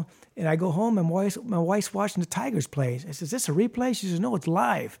 you know. And I go home, and my wife's watching the Tigers play. I said, is this a replay? She says, no, it's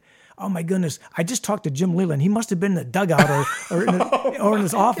live. Oh, my goodness. I just talked to Jim Leland. He must have been in the dugout or in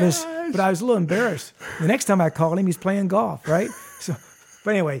his office, but I was a little embarrassed. The next time I called him, he's playing golf, right?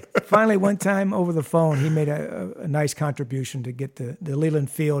 But anyway, finally one time over the phone, he made a nice contribution to get the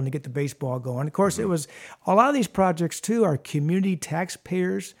Leland Field and to get the baseball going. Of course, it was a lot of these projects, too, are community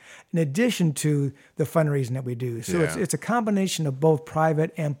taxpayers in addition to the fundraising that we do. So it's a combination of both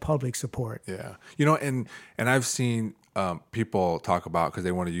private and public support. Yeah. You know, and I've seen people talk about, because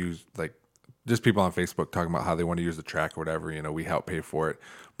they want to use, like, just people on Facebook talking about how they want to use the track or whatever, you know, we help pay for it.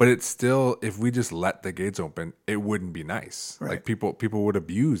 But it's still, if we just let the gates open, it wouldn't be nice. Right. Like, people would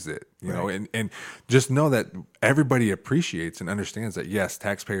abuse it, you know, and just know that everybody appreciates and understands that, yes,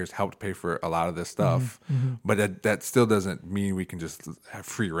 taxpayers helped pay for a lot of this stuff, but that still doesn't mean we can just have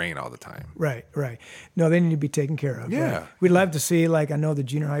free reign all the time. Right. No, they need to be taken care of. Yeah. Right? We'd love to see, like, I know the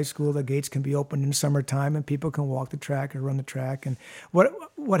junior high school, the gates can be opened in summertime and people can walk the track or run the track. And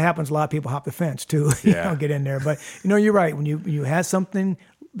what happens, a lot of people hop the fence too, you know, get in there. But, you know, you're right. When you have something,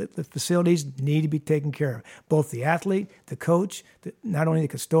 the facilities need to be taken care of. Both the athlete, the coach, not only the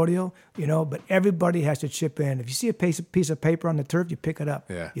custodial, you know, but everybody has to chip in. If you see a piece of paper on the turf, you pick it up.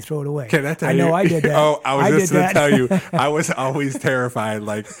 Yeah. You throw it away. Can I tell I know you? I did that. Oh, I was just going to tell you, that. I was always terrified.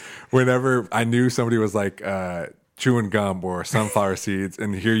 Like, whenever I knew somebody was like chewing gum or sunflower seeds,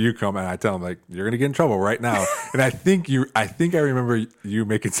 and here you come, and I tell them, like, you're going to get in trouble right now. And I think I remember you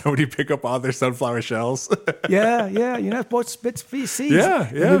making somebody pick up all their sunflower shells. Yeah. You're not supposed to spit seeds. Yeah.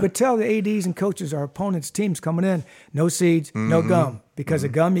 And we would tell the ADs and coaches, our opponents' teams coming in, no seeds, no gum. Because the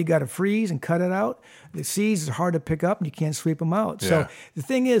gum, you got to freeze and cut it out. The seeds are hard to pick up, and you can't sweep them out. Yeah. So the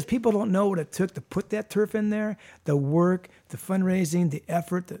thing is, people don't know what it took to put that turf in there, the work, the fundraising, the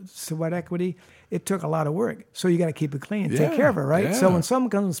effort, the sweat equity. It took a lot of work. So you got to keep it clean and take care of it, right? Yeah. So when someone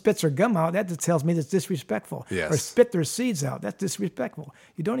comes and spits their gum out, that just tells me that's disrespectful. Yes. Or spit their seeds out, that's disrespectful.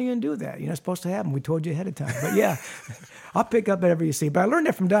 You don't even do that. You're not supposed to have them. We told you ahead of time. But yeah, I'll pick up whatever you see. But I learned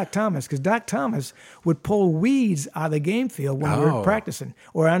that from Doc Thomas, because Doc Thomas would pull weeds out of the game field when we were practicing.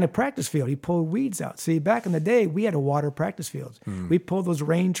 Or on the practice field, he pulled weeds out. See, back in the day, we had to water practice fields. We pulled those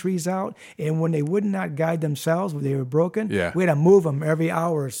rain trees out, and when they would not guide themselves, when they were broken, we had to move them every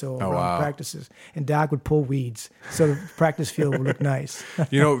hour or so around practices. And Doc would pull weeds so the practice field would look nice.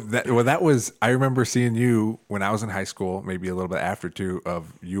 You know, that was, I remember seeing you when I was in high school, maybe a little bit after too,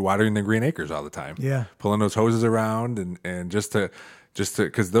 of you watering the green acres all the time. Yeah. Pulling those hoses around and just to,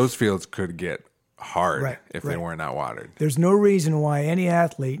 because those fields could get hard if they weren't out watered. There's no reason why any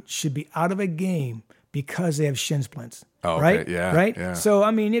athlete should be out of a game because they have shin splints. Oh, okay. Right? Yeah. Right? Yeah. So,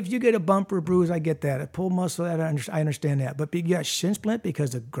 I mean, if you get a bump or a bruise, I get that. A pulled muscle, I understand that. But you got shin splint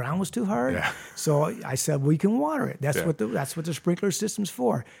because the ground was too hard. Yeah. So I said, we can water it. That's what the sprinkler system's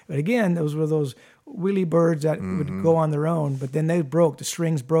for. But again, those were those wheelie birds that would go on their own, but then they broke, the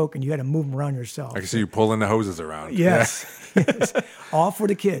strings broke, and you had to move them around yourself. I can see you pulling the hoses around. Yes. Yes. All for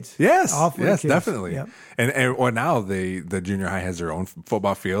the kids. Yes. All for the kids. Definitely. Yep. And well, now the junior high has their own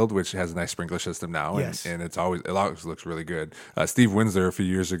football field, which has a nice sprinkler system now. Yes. And it always looks really good. Steve Winsler a few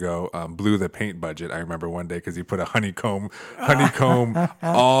years ago blew the paint budget. I remember one day because he put a honeycomb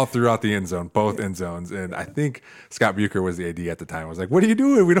all throughout the end zone, both end zones. And I think Scott Bucher was the AD at the time. I was like, what are you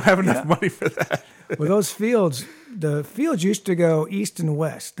doing? We don't have enough money for that. Well, those fields, the fields used to go east and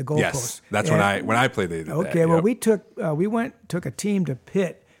west, the goalposts. Yes, that's when I played. They did that. Okay, well, we took a team to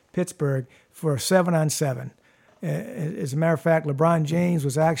Pittsburgh for 7-on-7. As a matter of fact, LeBron James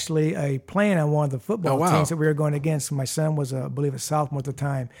was actually playing on one of the football teams that we were going against. My son was, I believe, a sophomore at the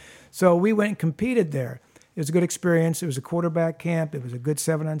time. So we went and competed there. It was a good experience. It was a quarterback camp. It was a good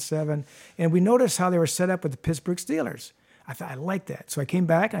 7-on-7. And we noticed how they were set up with the Pittsburgh Steelers. I thought I like that. So I came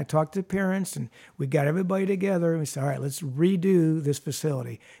back and I talked to the parents and we got everybody together and we said, all right, let's redo this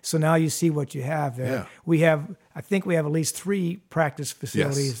facility. So now you see what you have there. Yeah. I think we have at least 3 practice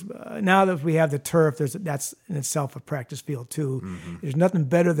facilities. Yes. Now that we have the turf, that's in itself a practice field too. Mm-hmm. There's nothing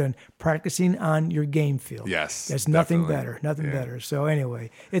better than practicing on your game field. Yes, there's nothing better, better. So anyway,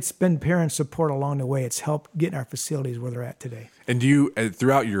 it's been parent support along the way. It's helped getting our facilities where they're at today. And do you,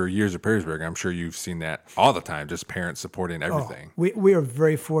 throughout your years at Perrysburg, I'm sure you've seen that all the time, just parents supporting everything. Oh, we are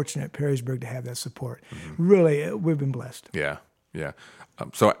very fortunate at Perrysburg to have that support. Mm-hmm. Really, we've been blessed. Yeah, yeah.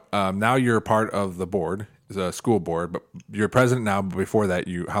 So now you're a part of the board, the school board, but you're president now. But before that,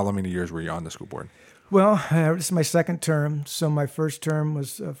 how many years were you on the school board? Well, this is my second term. So my first term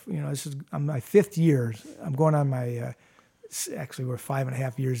was, this is my 5th year. I'm going on my, actually we're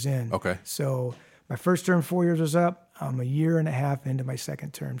 5.5 years in. Okay. So my first term, 4 years was up. I'm a year and a half into my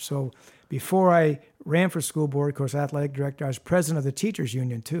second term. So before I ran for school board, of course, athletic director, I was president of the teachers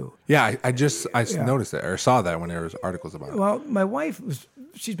union too. Yeah, I noticed that or saw that when there was articles about it. Well, my wife,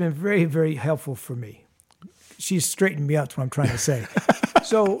 she's been very, very helpful for me. She's straightened me out, that's what I'm trying to say.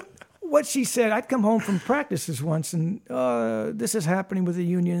 So what she said, I'd come home from practices once and this is happening with the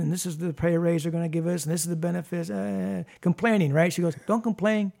union and this is the pay raise they're going to give us and this is the benefits. Complaining, right? She goes, don't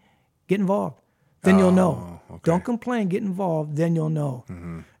complain, get involved. Then you'll know. Okay. Don't complain, get involved, then you'll know.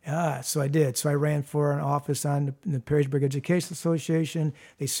 Mm-hmm. So I did. So I ran for an office on the Perrysburg Education Association.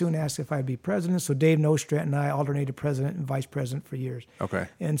 They soon asked if I'd be president. So Dave Nostrat and I alternated president and vice president for years. Okay.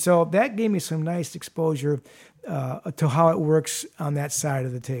 And so that gave me some nice exposure to how it works on that side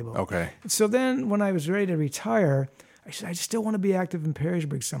of the table. Okay. So then when I was ready to retire, I said, I still want to be active in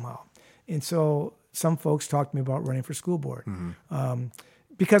Perrysburg somehow. And so some folks talked to me about running for school board. Mm-hmm.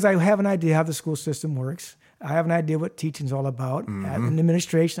 Because I have an idea how the school system works. I have an idea what teaching's all about. Mm-hmm. In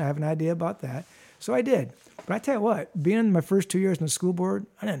administration, I have an idea about that. So I did. But I tell you what, being in my first 2 years in the school board,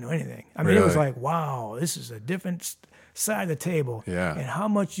 I didn't know anything. I mean, It was like, wow, this is a different side of the table. Yeah. And how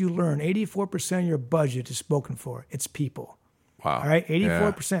much you learn. 84% of your budget is spoken for. It's people. Wow. All right,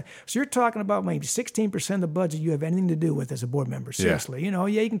 84%. Yeah. So you're talking about maybe 16% of the budget you have anything to do with as a board member. Seriously. Yeah.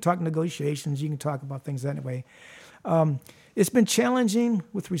 You can talk negotiations. You can talk about things that way. It's been challenging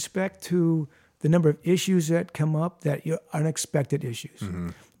with respect to the number of issues that come up, that are unexpected issues.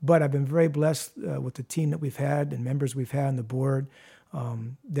 Mm-hmm. But I've been very blessed with the team that we've had and members we've had on the board,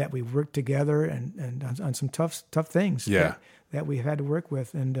 that we've worked together and on some tough things that we've had to work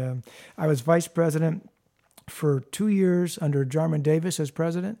with. And I was vice president for 2 years under Jarman Davis as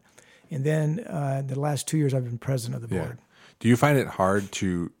president. And then the last 2 years I've been president of the board. Do you find it hard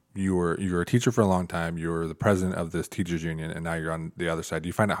to... You were a teacher for a long time. You were the president of this teachers union, and now you're on the other side. Do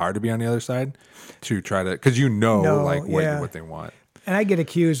you find it hard to be on the other side to try to, because what they want? And I get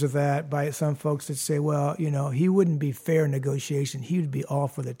accused of that by some folks that say, well, he wouldn't be fair in negotiation. He would be all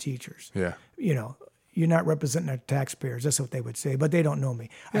for the teachers. Yeah. You're not representing our taxpayers. That's what they would say, but they don't know me.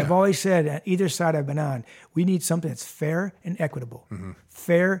 Yeah. I've always said at either side I've been on, we need something that's fair and equitable. Mm-hmm.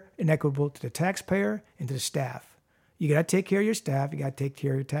 Fair and equitable to the taxpayer and to the staff. You got to take care of your staff. You got to take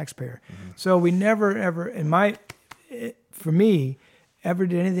care of your taxpayer. Mm-hmm. So we never, ever, for me, ever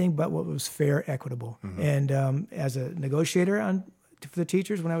did anything but what was fair, equitable. Mm-hmm. And as a negotiator for the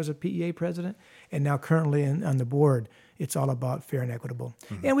teachers when I was a PEA president, and now currently on the board, it's all about fair and equitable.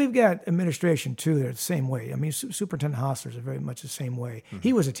 Mm-hmm. And we've got administration, too. They're the same way. I mean, Superintendent Hostler is very much the same way. Mm-hmm.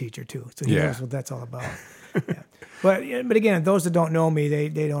 He was a teacher, too, so he knows what that's all about. Yeah. But again, those that don't know me, they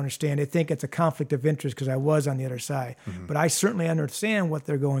don't understand. They think it's a conflict of interest because I was on the other side. Mm-hmm. But I certainly understand what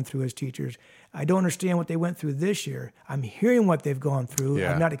they're going through as teachers. I don't understand what they went through this year. I'm hearing what they've gone through.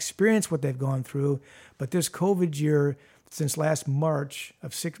 Yeah. I've not experienced what they've gone through. But this COVID year, since last March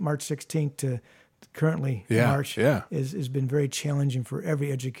 16th to currently March, has been very challenging for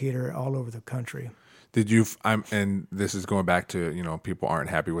every educator all over the country. Did you? And this is going back to people aren't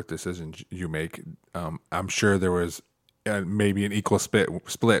happy with decisions you make. I'm sure there was maybe an equal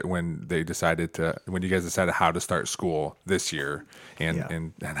split when you guys decided how to start school this year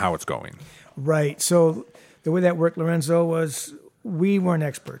and how it's going. Right. So the way that worked, Lorenzo, was we weren't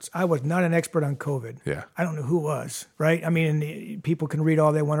experts. I was not an expert on COVID. Yeah. I don't know who was. Right. I mean, people can read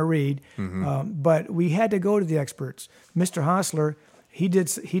all they want to read, but we had to go to the experts. Mr. Hostler. He did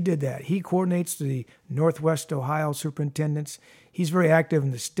that. He coordinates the Northwest Ohio superintendents. He's very active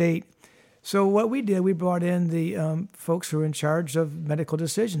in the state. So what we did, we brought in the folks who are in charge of medical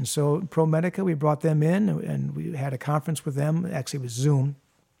decisions. So ProMedica, we brought them in, and we had a conference with them. Actually, it was Zoom.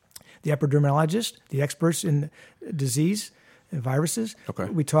 The epidemiologist, the experts in disease and viruses. Okay.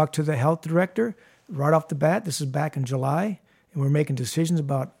 We talked to the health director right off the bat. This is back in July, and we're making decisions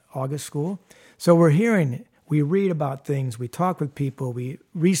about August school. So we're hearing We read about things. We talk with people. We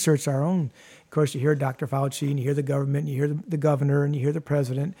research our own. Of course, you hear Dr. Fauci, and you hear the government, and you hear the governor, and you hear the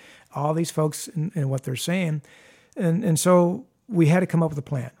president, all these folks and what they're saying. And so we had to come up with a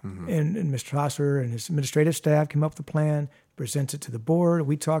plan. And Mr. Hosser and his administrative staff came up with a plan, presents it to the board.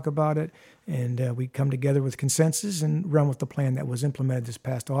 We talk about it, and we come together with consensus and run with the plan that was implemented this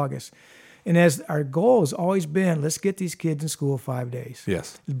past August. And as our goal has always been, let's get these kids in school 5 days.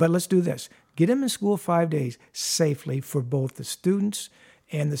 Yes. But let's do this. Get them in school 5 days safely for both the students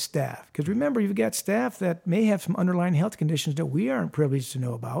and the staff. Because remember, you've got staff that may have some underlying health conditions that we aren't privileged to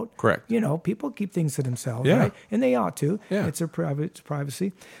know about. Correct. You know, people keep things to themselves, Yeah. right? And they ought to. Yeah. It's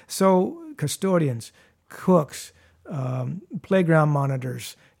privacy. So custodians, cooks, playground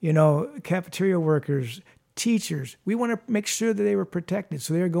monitors, you know, cafeteria workers, teachers, we want to make sure that they were protected.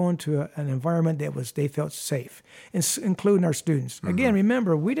 So they're going to an environment that they felt safe, including our students. Again,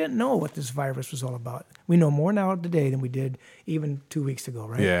 remember, we didn't know what this virus was all about. We know more now today than we did even 2 weeks ago,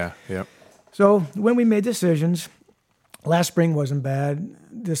 right? Yeah. Yep. So when we made decisions, last spring wasn't bad.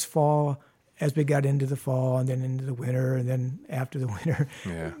 This fall, as we got into the fall and then into the winter and then after the winter,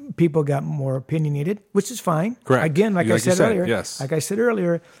 people got more opinionated, which is fine. Correct. Again, like I said earlier, yes. like I said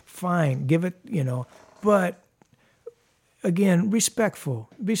earlier, fine, give it, you know, but again, respectful.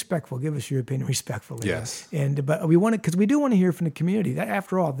 Give us your opinion respectfully. Yes. But we want to, because we do want to hear from the community. That,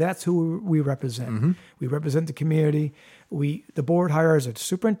 after all, that's who we represent. We represent the community. The board hires a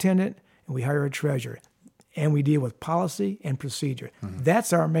superintendent and we hire a treasurer. And we deal with policy and procedure.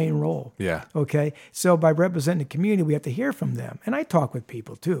 That's our main role. Yeah. Okay? So by representing the community, we have to hear from them. And I talk with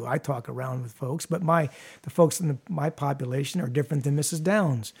people, too. I talk around with folks, but the folks in my population are different than Mrs.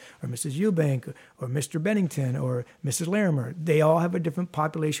 Downs or Mrs. Eubank or Mr. Bennington or Mrs. Larimer. They all have a different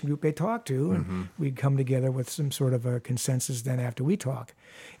population group they talk to, and we come together with some sort of a consensus then after we talk.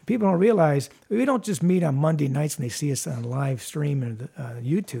 People don't realize we don't just meet on Monday nights when they see us on live stream and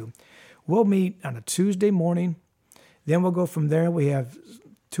YouTube. We'll meet on a Tuesday morning. Then we'll go from there. We have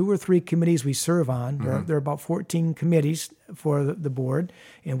 2 or 3 committees we serve on. There are about 14 committees for the board,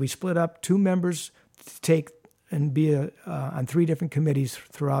 and we split up 2 members to take and be on 3 different committees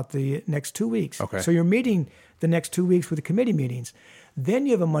throughout the next 2 weeks. Okay. So you're meeting the next 2 weeks with the committee meetings. Then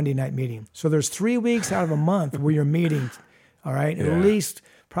you have a Monday night meeting. So there's 3 weeks out of a month where you're meeting, all right, at least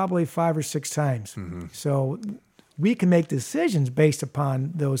probably 5 or 6 times. So we can make decisions based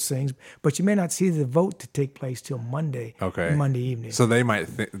upon those things, but you may not see the vote to take place till Monday evening. So they might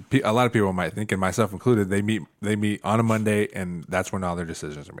a lot of people might think, and myself included, they meet on a Monday, and that's when all their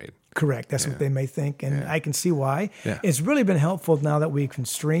decisions are made. Correct. That's what they may think, and I can see why. Yeah. It's really been helpful now that we can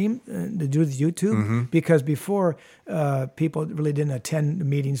stream to do the YouTube, because before people really didn't attend the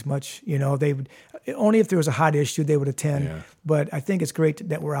meetings much. You know, they would only if there was a hot issue they would attend. Yeah. But I think it's great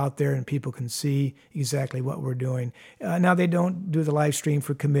that we're out there and people can see exactly what we're doing. Now they don't do the live stream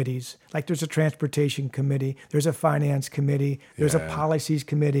for committees. Like there's a transportation committee, there's a finance committee, there's a policies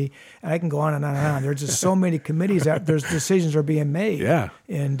committee, and I can go on and on and on. There's just so many committees that there's decisions are being made. Yeah.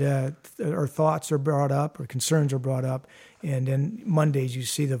 And or thoughts are brought up or concerns are brought up. And then Mondays you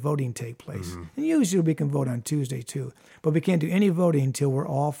see the voting take place. And usually we can vote on Tuesday too. But we can't do any voting until we're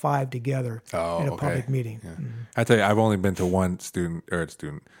all 5 together in a public meeting. Yeah. I tell you, I've only been to one school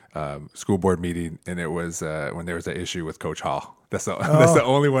board meeting, and it was when there was an issue with Coach Hall. That's the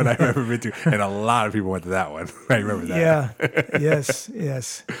only one I've ever been to, and a lot of people went to that one. I remember that. Yeah. Yes.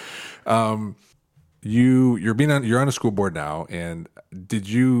 You're on a school board now, and did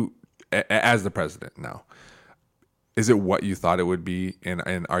you, as the president now, is it what you thought it would be,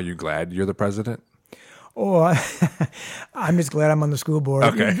 and are you glad you're the president? Oh, I'm just glad I'm on the school board.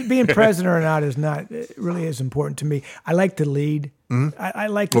 Okay. Being president or not is not really as important to me. I like to lead. I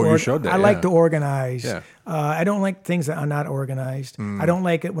like to like to organize. Yeah. I don't like things that are not organized. I don't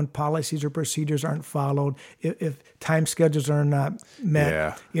like it when policies or procedures aren't followed. If time schedules are not met.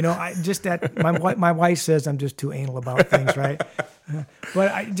 Yeah. You know, my wife says I'm just too anal about things, right?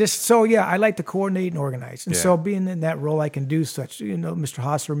 But I like to coordinate and organize. And so being in that role, I can do such. You know, Mr.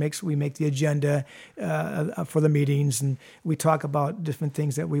 Hosser we make the agenda for the meetings, and we talk about different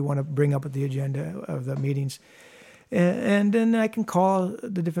things that we want to bring up at the agenda of the meetings. And then I can call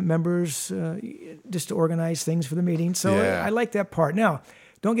the different members just to organize things for the meeting. So I like that part. Now,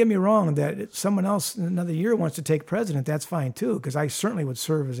 don't get me wrong, that if someone else in another year wants to take president, that's fine too, because I certainly would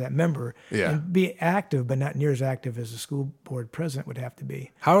serve as that member and be active, but not near as active as a school board president would have to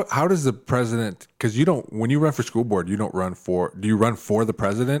be. How does the president, because when you run for school board, do you run for the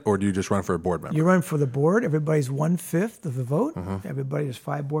president, or do you just run for a board member? You run for the board. Everybody's 1/5 of the vote. Everybody has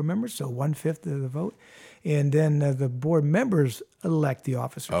 5 board members, so 1/5 of the vote. And then the board members elect the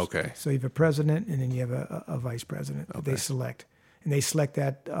officers. Okay. So you have a president, and then you have a vice president that they select. And they select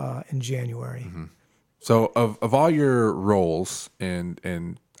that in January. Mm-hmm. So of all your roles, and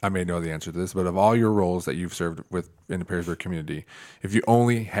I may know the answer to this, but of all your roles that you've served with in the Perrysburg community, if you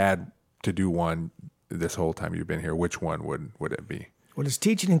only had to do one this whole time you've been here, which one would it be? Well, does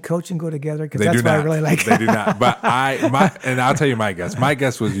teaching and coaching go together? Because They that's do what not. I really like. They do not. But and I'll tell you my guess. My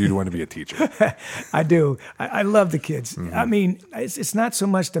guess was you'd want to be a teacher. I do. I love the kids. Mm-hmm. I mean, it's not so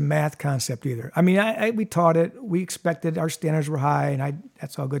much the math concept either. I mean, we taught it. We expected our standards were high, and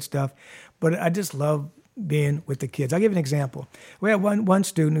that's all good stuff. But I just love being with the kids. I'll give you an example. We had one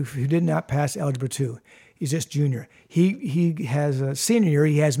student who did not pass Algebra 2. He's just junior. He has a senior year.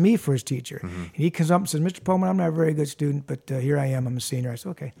 He has me for his teacher. Mm-hmm. And he comes up and says, Mr. Pohlman, I'm not a very good student, but here I am. I'm a senior. I said,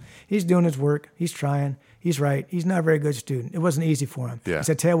 okay. He's doing his work. He's trying. He's right. He's not a very good student. It wasn't easy for him. Yeah. I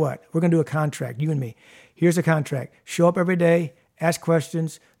said, tell you what, we're going to do a contract, you and me. Here's a contract. Show up every day, ask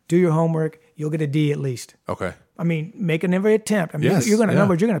questions, do your homework. You'll get a D at least. Okay. I mean, make an every attempt. I mean, Yes, you're going to, yeah. in other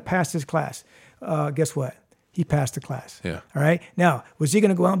words, you're going to pass this class. Guess what? He passed the class. Yeah. All right. Now, was he going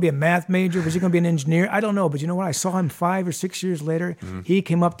to go out and be a math major? Was he going to be an engineer? I don't know. But you know what? I saw him 5 or 6 years later. Mm-hmm. He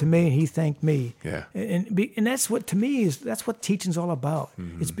came up to me and he thanked me. Yeah. And that's what, to me, that's what teaching's all about.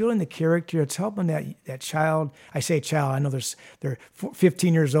 Mm-hmm. It's building the character. It's helping that child. I say child. I know they're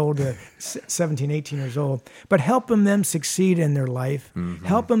 15 years old to 17, 18 years old. But helping them succeed in their life. Mm-hmm.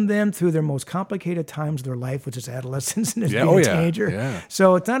 Helping them through their most complicated times of their life, which is adolescence and Yeah. being Oh, a yeah. teenager. Yeah.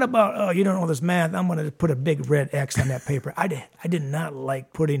 So it's not about, oh, you don't know this math. I'm going to put a big red X on that paper. I did not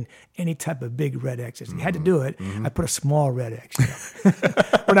like putting any type of big red X's. You had to do it. I put a small red X.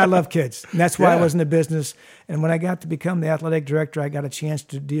 But I love kids. And that's why I was in the business. And when I got to become the athletic director, I got a chance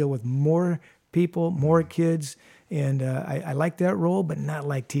to deal with more people, more kids. And I like that role, but not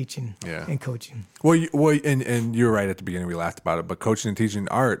like teaching and coaching. Well, and you're right at the beginning. We laughed about it, but coaching and teaching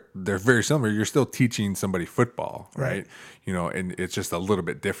art, they're very similar. You're still teaching somebody football, right? You know, and it's just a little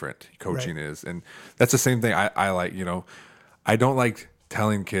bit different. Coaching is, and that's the same thing. I like. You know, I don't like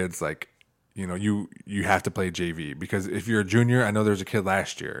telling kids like, you know, you have to play JV, because if you're a junior, I know there's a kid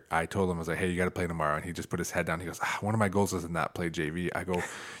last year. I told him, I was like, hey, you got to play tomorrow, and he just put his head down. He goes, one of my goals is to not play JV. I go,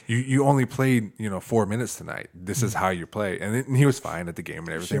 you only played 4 minutes tonight. This is how you play, and he was fine at the game and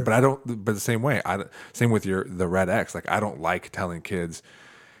everything. Sure. But I don't. But the same way, same with the red X. Like I don't like telling kids,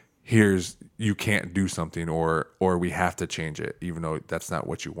 you can't do something, or we have to change it, even though that's not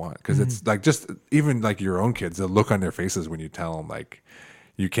what you want. Because it's like, just even like your own kids, the look on their faces when you tell them like,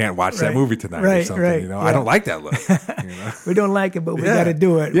 you can't watch that movie tonight or something. You know, I don't like that look. You know? We don't like it, but we got to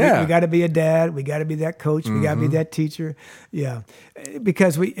do it. Yeah. We got to be a dad. We got to be that coach. We got to be that teacher. Yeah,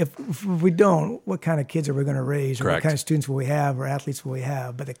 because if we don't, what kind of kids are we going to raise? Or Correct. what kind of students will we have, or athletes will we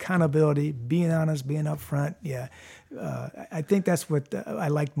have? But accountability, being honest, being upfront. Yeah, I think that's what I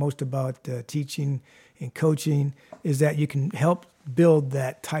like most about teaching and coaching, is that you can help build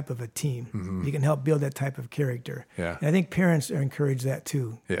that type of a team. Mm-hmm. You can help build that type of character. Yeah. And I think parents are encouraged that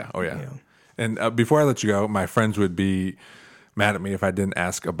too. Yeah. Oh, yeah. You know. And before I let you go, my friends would be mad at me if I didn't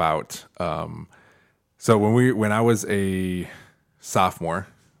ask about. So when I was a sophomore,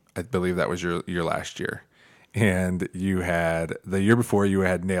 I believe that was your last year, and you had the year before you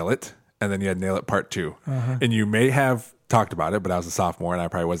had Nail It, and then you had Nail It Part 2, and you may have talked about it, but I was a sophomore and I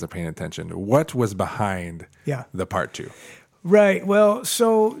probably wasn't paying attention. What was behind the Part 2? Right. Well,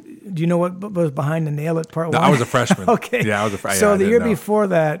 so do you know what was behind the Nail It Part 1? I was a freshman. Okay. Yeah, I was a freshman. So the year before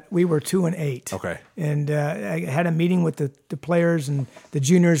that, we were 2-8. Okay. And I had a meeting with the players and the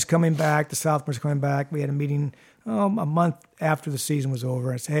juniors coming back, the sophomores coming back. We had a meeting a month after the season was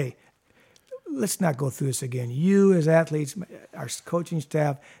over. I said, hey, let's not go through this again. You as athletes, our coaching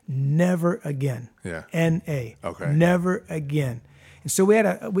staff, never again. Yeah. N-A. Okay. Never again. And so we had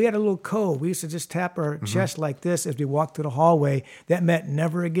a little code. We used to just tap our chest like this as we walked through the hallway. That meant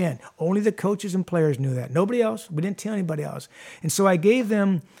never again. Only the coaches and players knew that. Nobody else. We didn't tell anybody else. And so I gave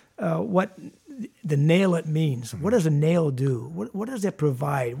them what the nail it means. What does a nail do? What does it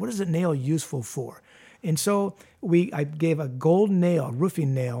provide? What is a nail useful for? And so I gave a gold nail,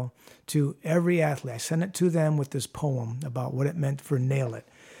 roofing nail, to every athlete. I sent it to them with this poem about what it meant for Nail It.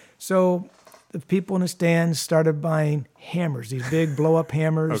 So the people in the stands started buying hammers, these big blow-up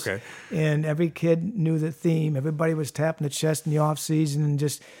hammers. Okay. And every kid knew the theme. Everybody was tapping the chest in the off-season and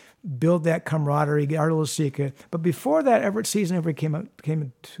just build that camaraderie, our little secret. But before that season ever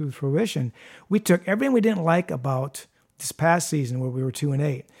came to fruition, we took everything we didn't like about this past season where we were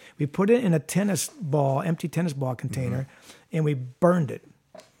 2-8. We put it in a empty tennis ball container, and we burned it.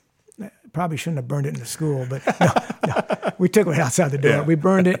 probably shouldn't have burned it in the school, but no, we took it outside the door. Yeah. We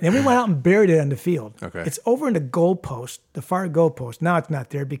burned it, and we went out and buried it on the field. Okay. It's over in the goalpost, the far goalpost. Now it's not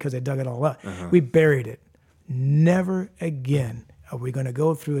there because they dug it all up. We buried it. Never again are we going to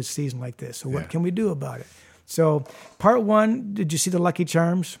go through a season like this. So what can we do about it? So part one, did you see the Lucky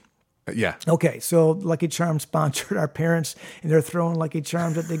Charms? Yeah. Okay, so Lucky Charms sponsored our parents, and they're throwing Lucky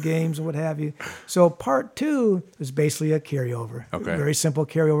Charms at the games and what have you. So part two is basically a carryover. Okay. Very simple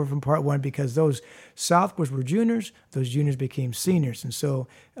carryover from part one because those sophomores were juniors, those juniors became seniors. And so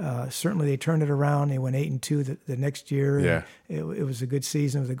certainly they turned it around. They went 8-2 the next year. Yeah. It was a good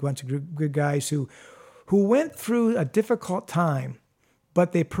season. It was a bunch of good guys who went through a difficult time,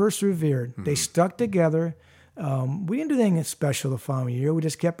 but they persevered. They stuck together. We didn't do anything special the following year. We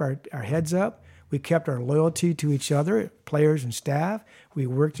just kept our heads up. We kept our loyalty to each other, players and staff. We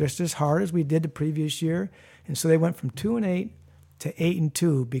worked just as hard as we did the previous year. And so they went from 2-8 to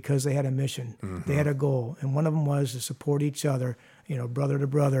 8-2 because they had a mission. They had a goal. And one of them was to support each other, brother to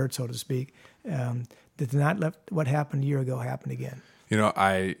brother, so to speak. Did not let what happened a year ago happen again.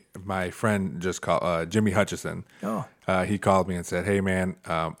 My friend just called Jimmy Hutchison. Oh. He called me and said, "Hey man,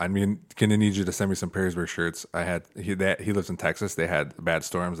 gonna need you to send me some Perrysburg shirts. He lives in Texas. They had bad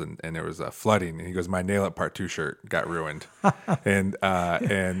storms and there was flooding. And he goes, my Nail It Part 2 shirt got ruined, and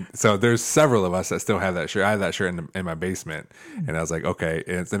so there's several of us that still have that shirt. I have that shirt in my basement, and I was like, okay.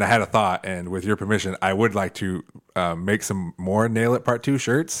 And I had a thought, and with your permission, I would like to make some more Nail It Part 2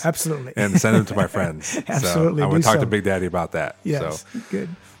 shirts. Absolutely. And send them to my friends. Absolutely. So I'm going to talk so. to Big Daddy about that. Yes. So. Good.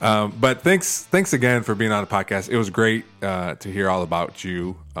 But thanks again for being on the podcast. It was great to hear all about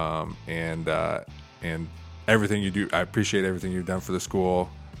you and everything you do. I appreciate everything you've done for the school.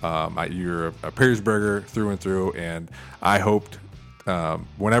 You're a Perrysburger through and through, and I hoped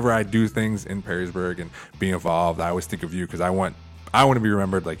whenever I do things in Perrysburg and be involved, I always think of you because I want to be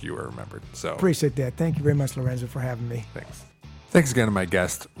remembered like you were remembered. So appreciate that. Thank you very much, Lorenzo, for having me. Thanks again to my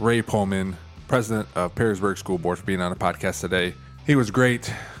guest, Ray Pohlman, president of Perrysburg School Board, for being on the podcast today. He was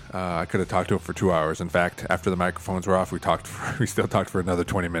great. I could have talked to him for 2 hours. In fact, after the microphones were off, we still talked for another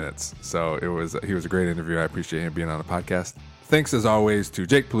 20 minutes. So he was a great interview. I appreciate him being on the podcast. Thanks as always to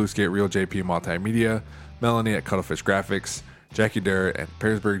Jake Paluski at Real JP Multimedia, Melanie at Cuttlefish Graphics, Jackie Durrett at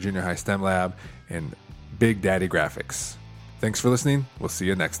Perrysburg Junior High STEM Lab, and Big Daddy Graphics. Thanks for listening. We'll see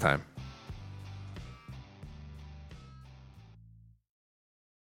you next time.